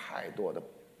它太多的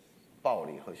暴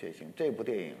力和血腥，这部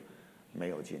电影没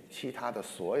有进，其他的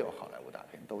所有好莱坞大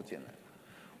片都进来了。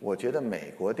我觉得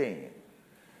美国电影，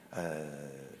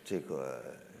这个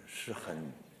是很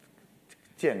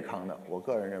健康的，我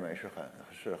个人认为是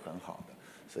很好的，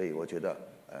所以我觉得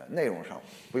内容上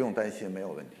不用担心，没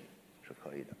有问题，是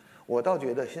可以的。我倒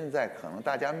觉得现在可能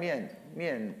大家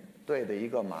面对的一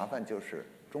个麻烦就是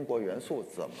中国元素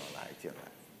怎么来进来，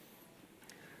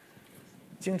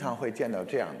经常会见到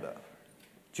这样的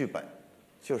剧本，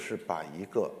就是把一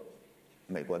个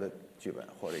美国的剧本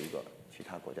或者一个其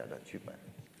他国家的剧本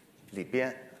里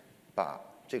边，把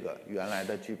这个原来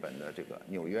的剧本的这个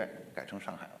纽约改成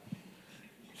上海了。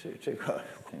这个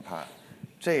恐怕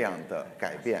这样的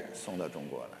改变送到中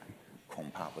国来，恐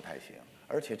怕不太行。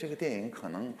而且这个电影可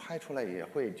能拍出来也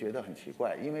会觉得很奇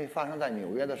怪，因为发生在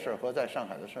纽约的事和在上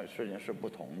海的事情是不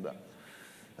同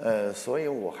的。所以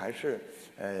我还是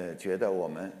觉得我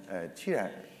们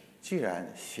既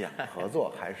然想合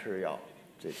作，还是要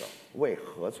这个为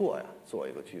合作呀做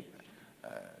一个剧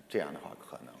本。这样的话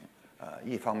可能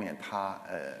一方面它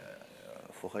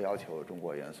符合要求中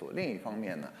国元素，另一方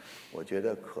面呢，我觉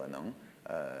得可能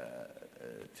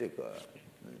这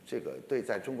个对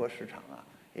在中国市场啊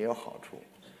也有好处。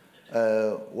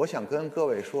我想跟各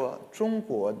位说，中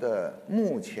国的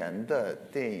目前的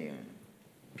电影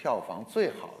票房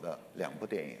最好的2部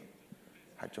电影，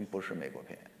还真不是美国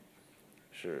片，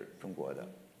是中国的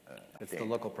电影。It's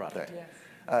the local product.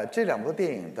 对，这2部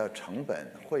电影的成本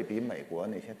会比美国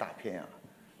那些大片啊，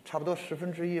差不多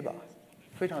1/10吧，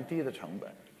非常低的成本。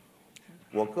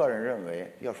我个人认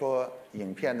为，要说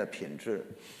影片的品质，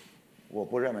我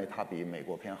不认为它比美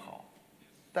国片好，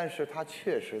但是它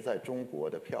确实在中国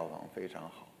的票房非常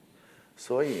好。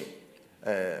所以，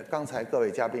刚才各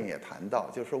位嘉宾也谈到，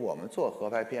就是我们做合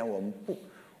拍片，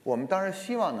我们当然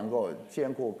希望能够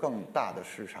兼顾更大的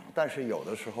市场，但是有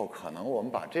的时候可能我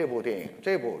们把这部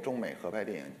中美合拍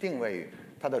电影定位于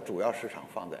它的主要市场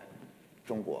放在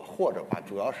中国，或者把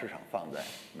主要市场放在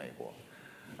美国。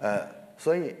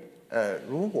所以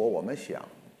如果我们想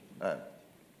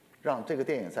让这个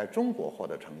电影在中国获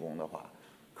得成功的话，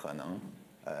可能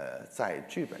在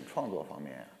剧本创作方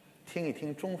面听一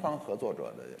听中方合作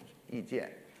者的意见，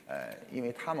因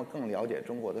为他们更了解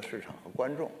中国的市场和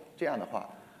观众。这样的话，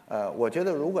我觉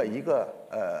得如果一个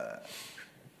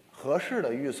合适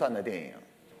的预算的电影，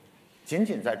仅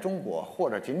仅在中国或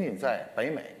者仅仅在北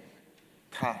美，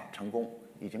它成功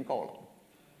已经够了，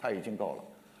它已经够了。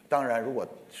当然，如果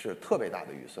是特别大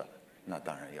的预算，那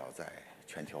当然要在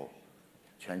全球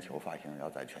发行，要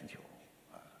在全球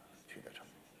取得成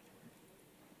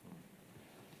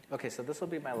功。Okay, so this will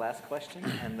be my last question,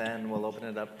 and then we'll open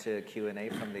it up to Q&A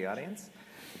from the audience.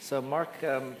 So, Mark,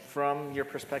 from your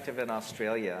perspective in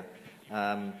Australia,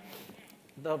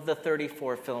 Of the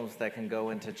 34 films that can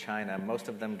go into China, most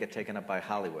of them get taken up by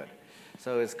Hollywood.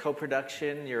 So is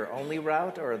co-production your only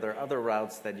route, or are there other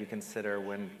routes that you consider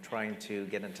when trying to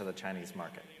get into the Chinese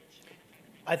market?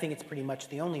 I think it's pretty much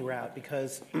the only route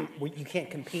because you can't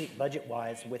compete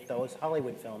budget-wise with those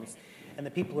Hollywood films. And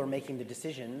the people who are making the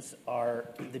decisions are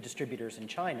the distributors in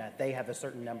China. They have a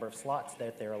certain number of slots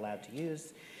that they're allowed to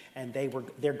use. And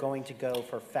they're going to go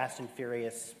for Fast and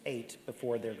Furious 8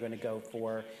 before they're going to go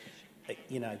for,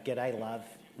 G'day Love,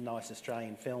 nice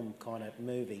Australian film kind of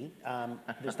movie.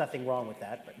 There's nothing wrong with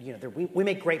that. But, we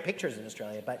make great pictures in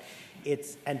Australia, but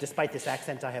and despite this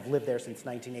accent, I have lived there since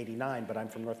 1989, but I'm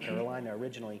from North Carolina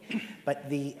originally. But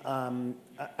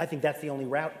I think that's the only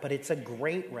route, but it's a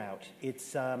great route.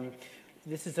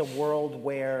 This is a world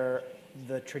where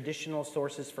the traditional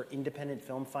sources for independent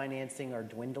film financing are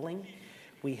dwindling.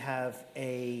 We have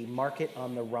a market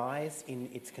on the rise in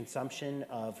its consumption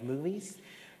of movies.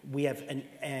 We have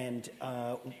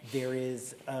there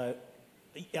is a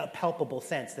palpable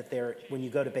sense that when you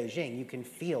go to Beijing, you can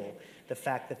feel the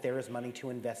fact that there is money to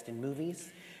invest in movies.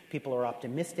 People are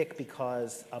optimistic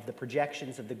because of the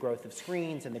projections of the growth of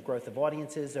screens and the growth of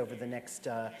audiences over the next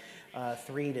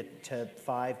 3 to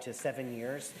 5 to 7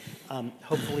 years.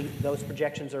 Hopefully those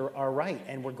projections are right,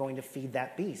 and we're going to feed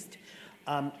that beast.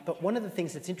 But one of the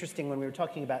things that's interesting when we were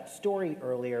talking about story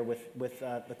earlier with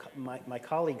my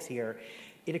colleagues here,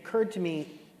 it occurred to me,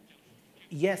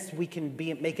 yes, we can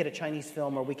make it a Chinese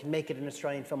film, or we can make it an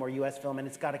Australian film or US film, and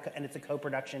it's a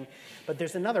co-production. But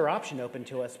there's another option open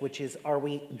to us, which is, are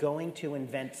we going to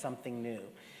invent something new?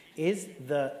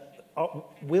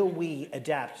 Will we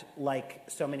adapt, like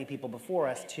so many people before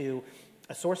us, to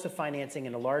a source of financing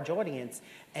and a large audience,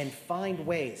 and find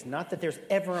ways? Not that there's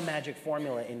ever a magic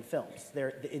formula in films.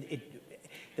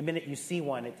 The minute you see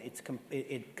one,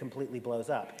 it completely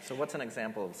blows up. So what's an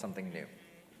example of something new?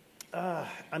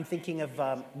 I'm thinking of,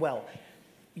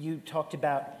 you talked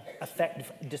about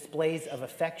displays of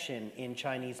affection in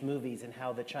Chinese movies and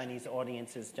how the Chinese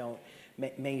audiences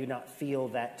may not feel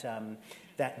that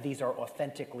these are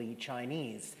authentically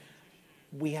Chinese.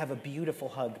 We have a beautiful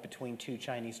hug between two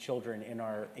Chinese children in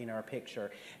our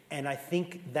picture, and I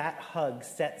think that hug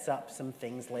sets up some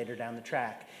things later down the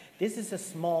track. This is a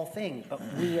small thing, but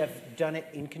we have done it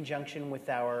in conjunction with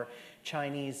our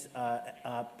Chinese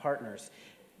partners.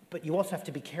 But you also have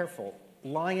to be careful.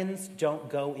 Lions don't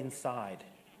go inside.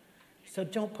 So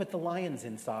don't put the lions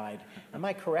inside. Am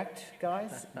I correct,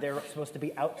 guys? They're supposed to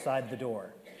be outside the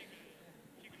door.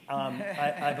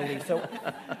 I believe. So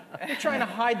we're trying to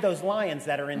hide those lions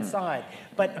that are inside.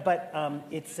 But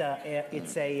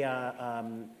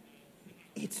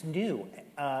it's new,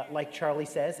 like Charlie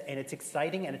says, and it's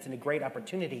exciting, and it's a great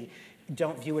opportunity.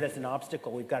 Don't view it as an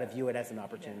obstacle. We've got to view it as an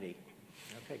opportunity.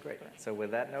 Okay, great. So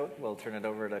with that note, we'll turn it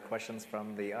over to questions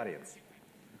from the audience.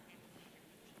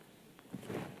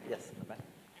 Yes, in the back.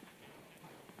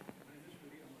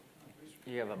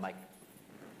 You have a mic.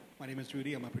 My name is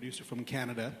Rudy. I'm a producer from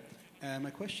Canada. And my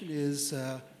question is,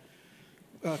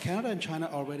 Canada and China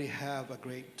already have a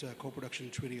great co-production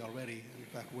treaty already. In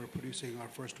fact, we're producing our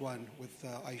first one with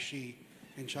Aishi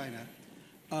in China.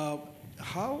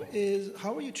 How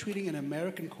are you treating an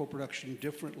American co-production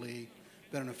differently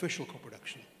than an official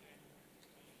co-production?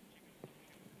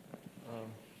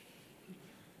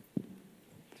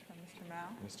 Mr.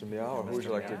 Miao? Mr. Miao, or who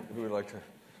would like to?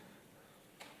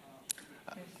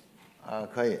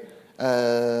 可以。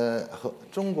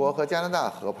中国和加拿大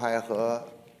合拍和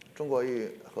中国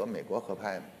和美国合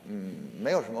拍，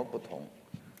没有什么不同，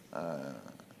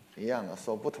一样的。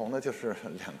所不同的就是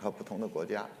两个不同的国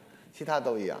家，其他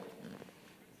都一样。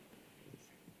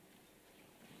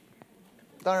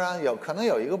当然可能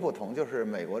有一个不同，就是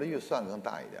美国的预算更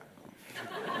大一点。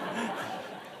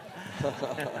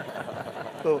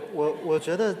我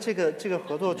觉得这个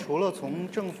合作除了从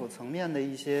政府层面的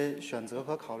一些选择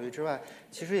和考虑之外，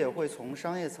其实也会从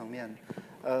商业层面。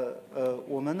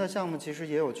我们的项目其实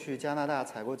也有去加拿大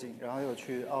采过景，然后也有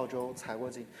去澳洲采过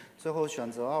景。最后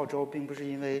选择澳洲，并不是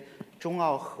因为中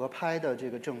澳合拍的这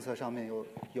个政策上面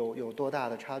有多大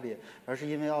的差别，而是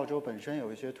因为澳洲本身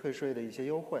有一些退税的一些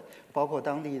优惠，包括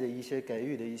当地的一些给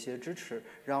予的一些支持，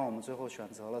让我们最后选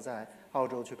择了在澳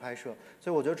洲去拍摄。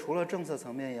所以我觉得除了政策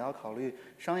层面，也要考虑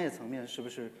商业层面是不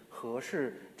是合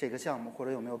适这个项目，或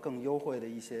者有没有更优惠的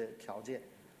一些条件。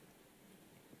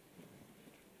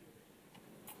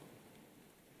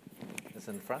Is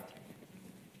in front.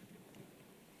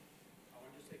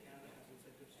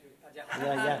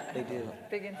 Yeah, they do.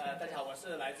 大家好，我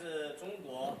是来自中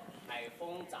国海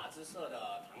风杂志社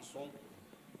的唐松。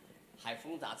海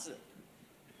风杂志，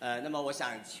那么我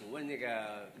想请问那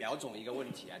个苗总一个问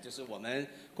题啊，就是我们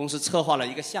公司策划了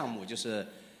一个项目，就是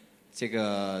这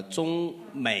个中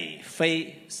美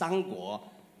非三国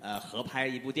合拍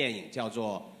一部电影，叫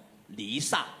做《离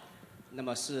煞》，那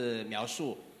么是描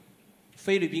述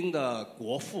菲律宾的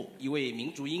国父，一位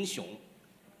民族英雄。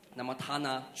那么他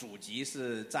呢，祖籍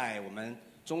是在我们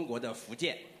中国的福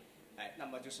建。那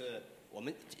么就是我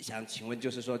们想请问，就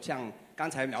是说，像刚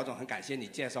才苗总很感谢你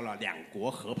介绍了两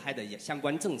国合拍的相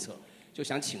关政策，就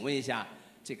想请问一下，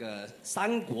这个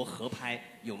三国合拍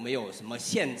有没有什么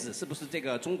限制？是不是这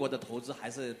个中国的投资还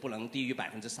是不能低于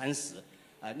30%？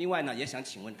另外呢，也想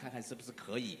请问看看是不是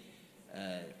可以，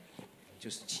就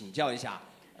是请教一下，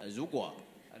如果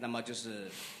那么就是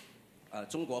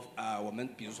中国我们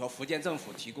比如说福建政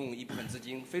府提供一部分资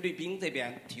金，菲律宾这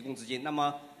边提供资金，那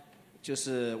么就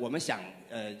是我们想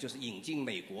就是引进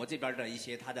美国这边的一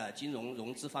些它的金融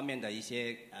融资方面的一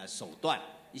些手段、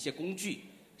一些工具，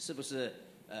是不是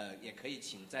也可以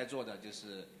请在座的就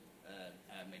是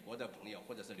美国的朋友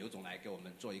或者是刘总来给我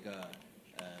们做一个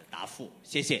答复，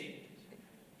谢谢。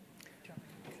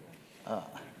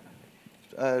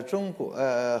中国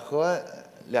和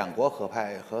两国合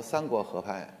拍和三国合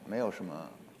拍没有什么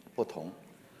不同。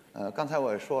刚才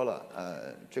我也说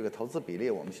了，这个投资比例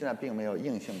我们现在并没有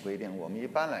硬性规定，我们一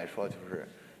般来说就是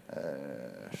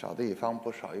少的一方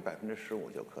不少于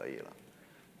15%就可以了。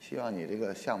希望你这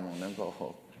个项目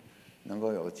能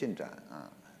够有进展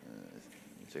啊，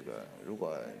这个如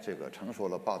果这个成熟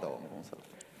了，报到我们公司来。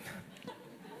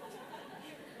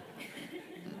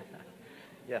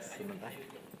Yes, in the back.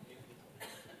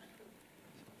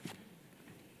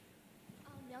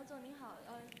 苗总您好，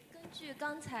根据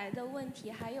刚才的问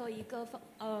题，还有一个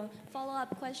follow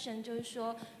up question， 就是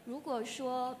说，如果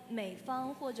说美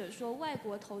方或者说外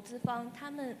国投资方他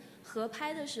们合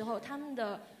拍的时候，他们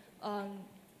的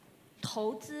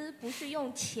投资不是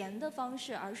用钱的方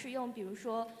式，而是用比如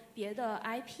说别的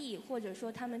IP， 或者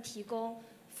说他们提供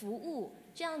服务，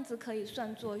这样子可以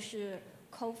算作是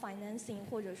co-financing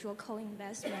或者说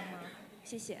co-investment 吗？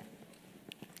谢谢。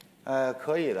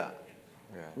可以的。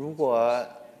如果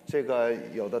这个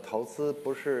有的投资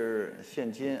不是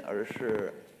现金，而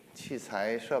是器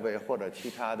材设备或者其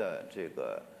他的这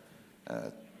个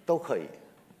都可以。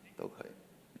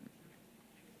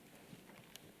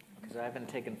Because I haven't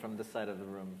taken from this side of the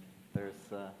room. There's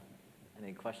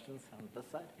any questions on this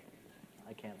side?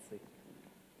 I can't see.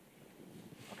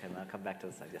 Okay, now come back to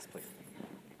the side. Yes, please.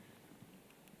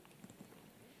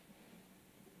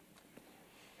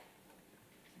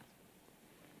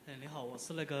 你好，我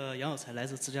是那个杨有才，来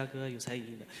自芝加哥有才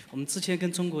影业的。我们之前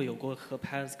跟中国有过合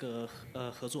拍这个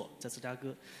合作，在芝加哥。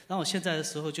然后我现在的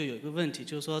时候就有一个问题，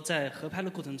就是说在合拍的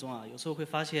过程中啊，有时候会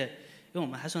发现，因为我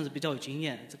们还算是比较有经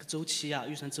验，这个周期啊、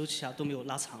预算周期啊都没有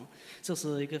拉长，这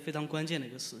是一个非常关键的一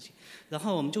个事情。然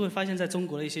后我们就会发现，在中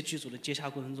国的一些剧组的接洽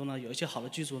过程中呢，有一些好的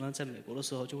剧组呢，在美国的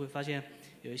时候就会发现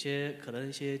有一些可能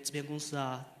一些制片公司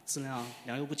啊质量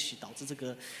良莠不齐，导致这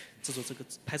个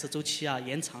拍摄周期啊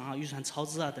延长啊、预算超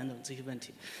支啊等等这些问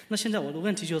题。那现在我的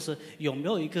问题就是有没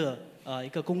有一个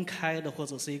公开的或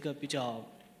者是一个比较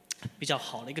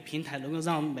好的一个平台，能够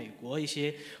让美国一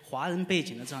些华人背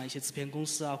景的这样一些制片公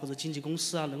司啊或者经纪公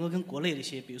司啊，能够跟国内的一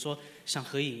些，比如说像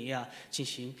合影业啊进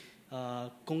行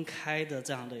公开的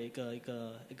这样的一个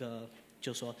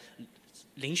就是说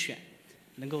遴选，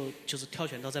能够就是挑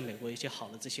选到在美国一些好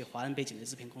的这些华人背景的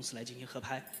制片公司来进行合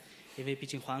拍，因为毕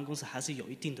竟华人公司还是有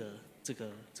一定的这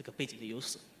个背景的优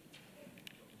势。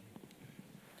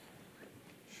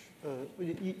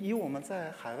以我们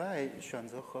在海外选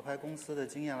择合拍公司的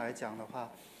经验来讲的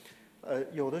话，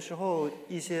有的时候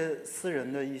一些私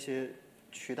人的一些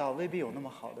渠道未必有那么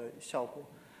好的效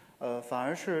果，反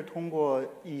而是通过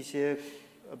一些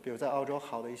比如在澳洲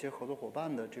好的一些合作伙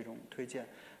伴的这种推荐，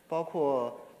包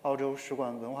括澳洲使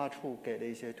馆文化处给的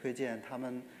一些推荐，他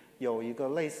们有一个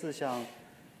类似像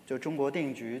就中国电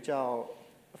影局叫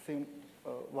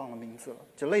忘了名字了，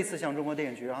就类似像中国电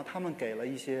影局，然后他们给了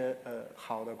一些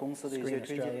好的公司的一些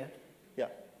推荐 ，Yeah，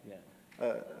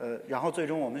 然后最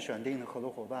终我们选定的合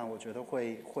作伙伴，我觉得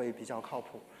会比较靠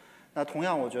谱。那同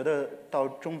样，我觉得到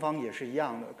中方也是一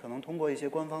样的，可能通过一些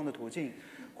官方的途径，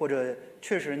或者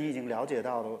确实你已经了解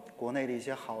到了国内的一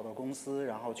些好的公司，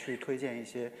然后去推荐一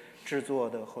些制作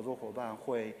的合作伙伴，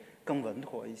会更稳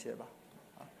妥一些吧。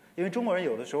因为中国人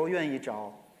有的时候愿意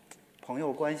找朋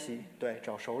友关系，对，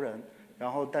找熟人。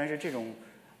然后，但是这种，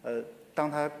当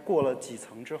它过了几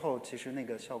层之后，其实那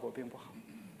个效果并不好。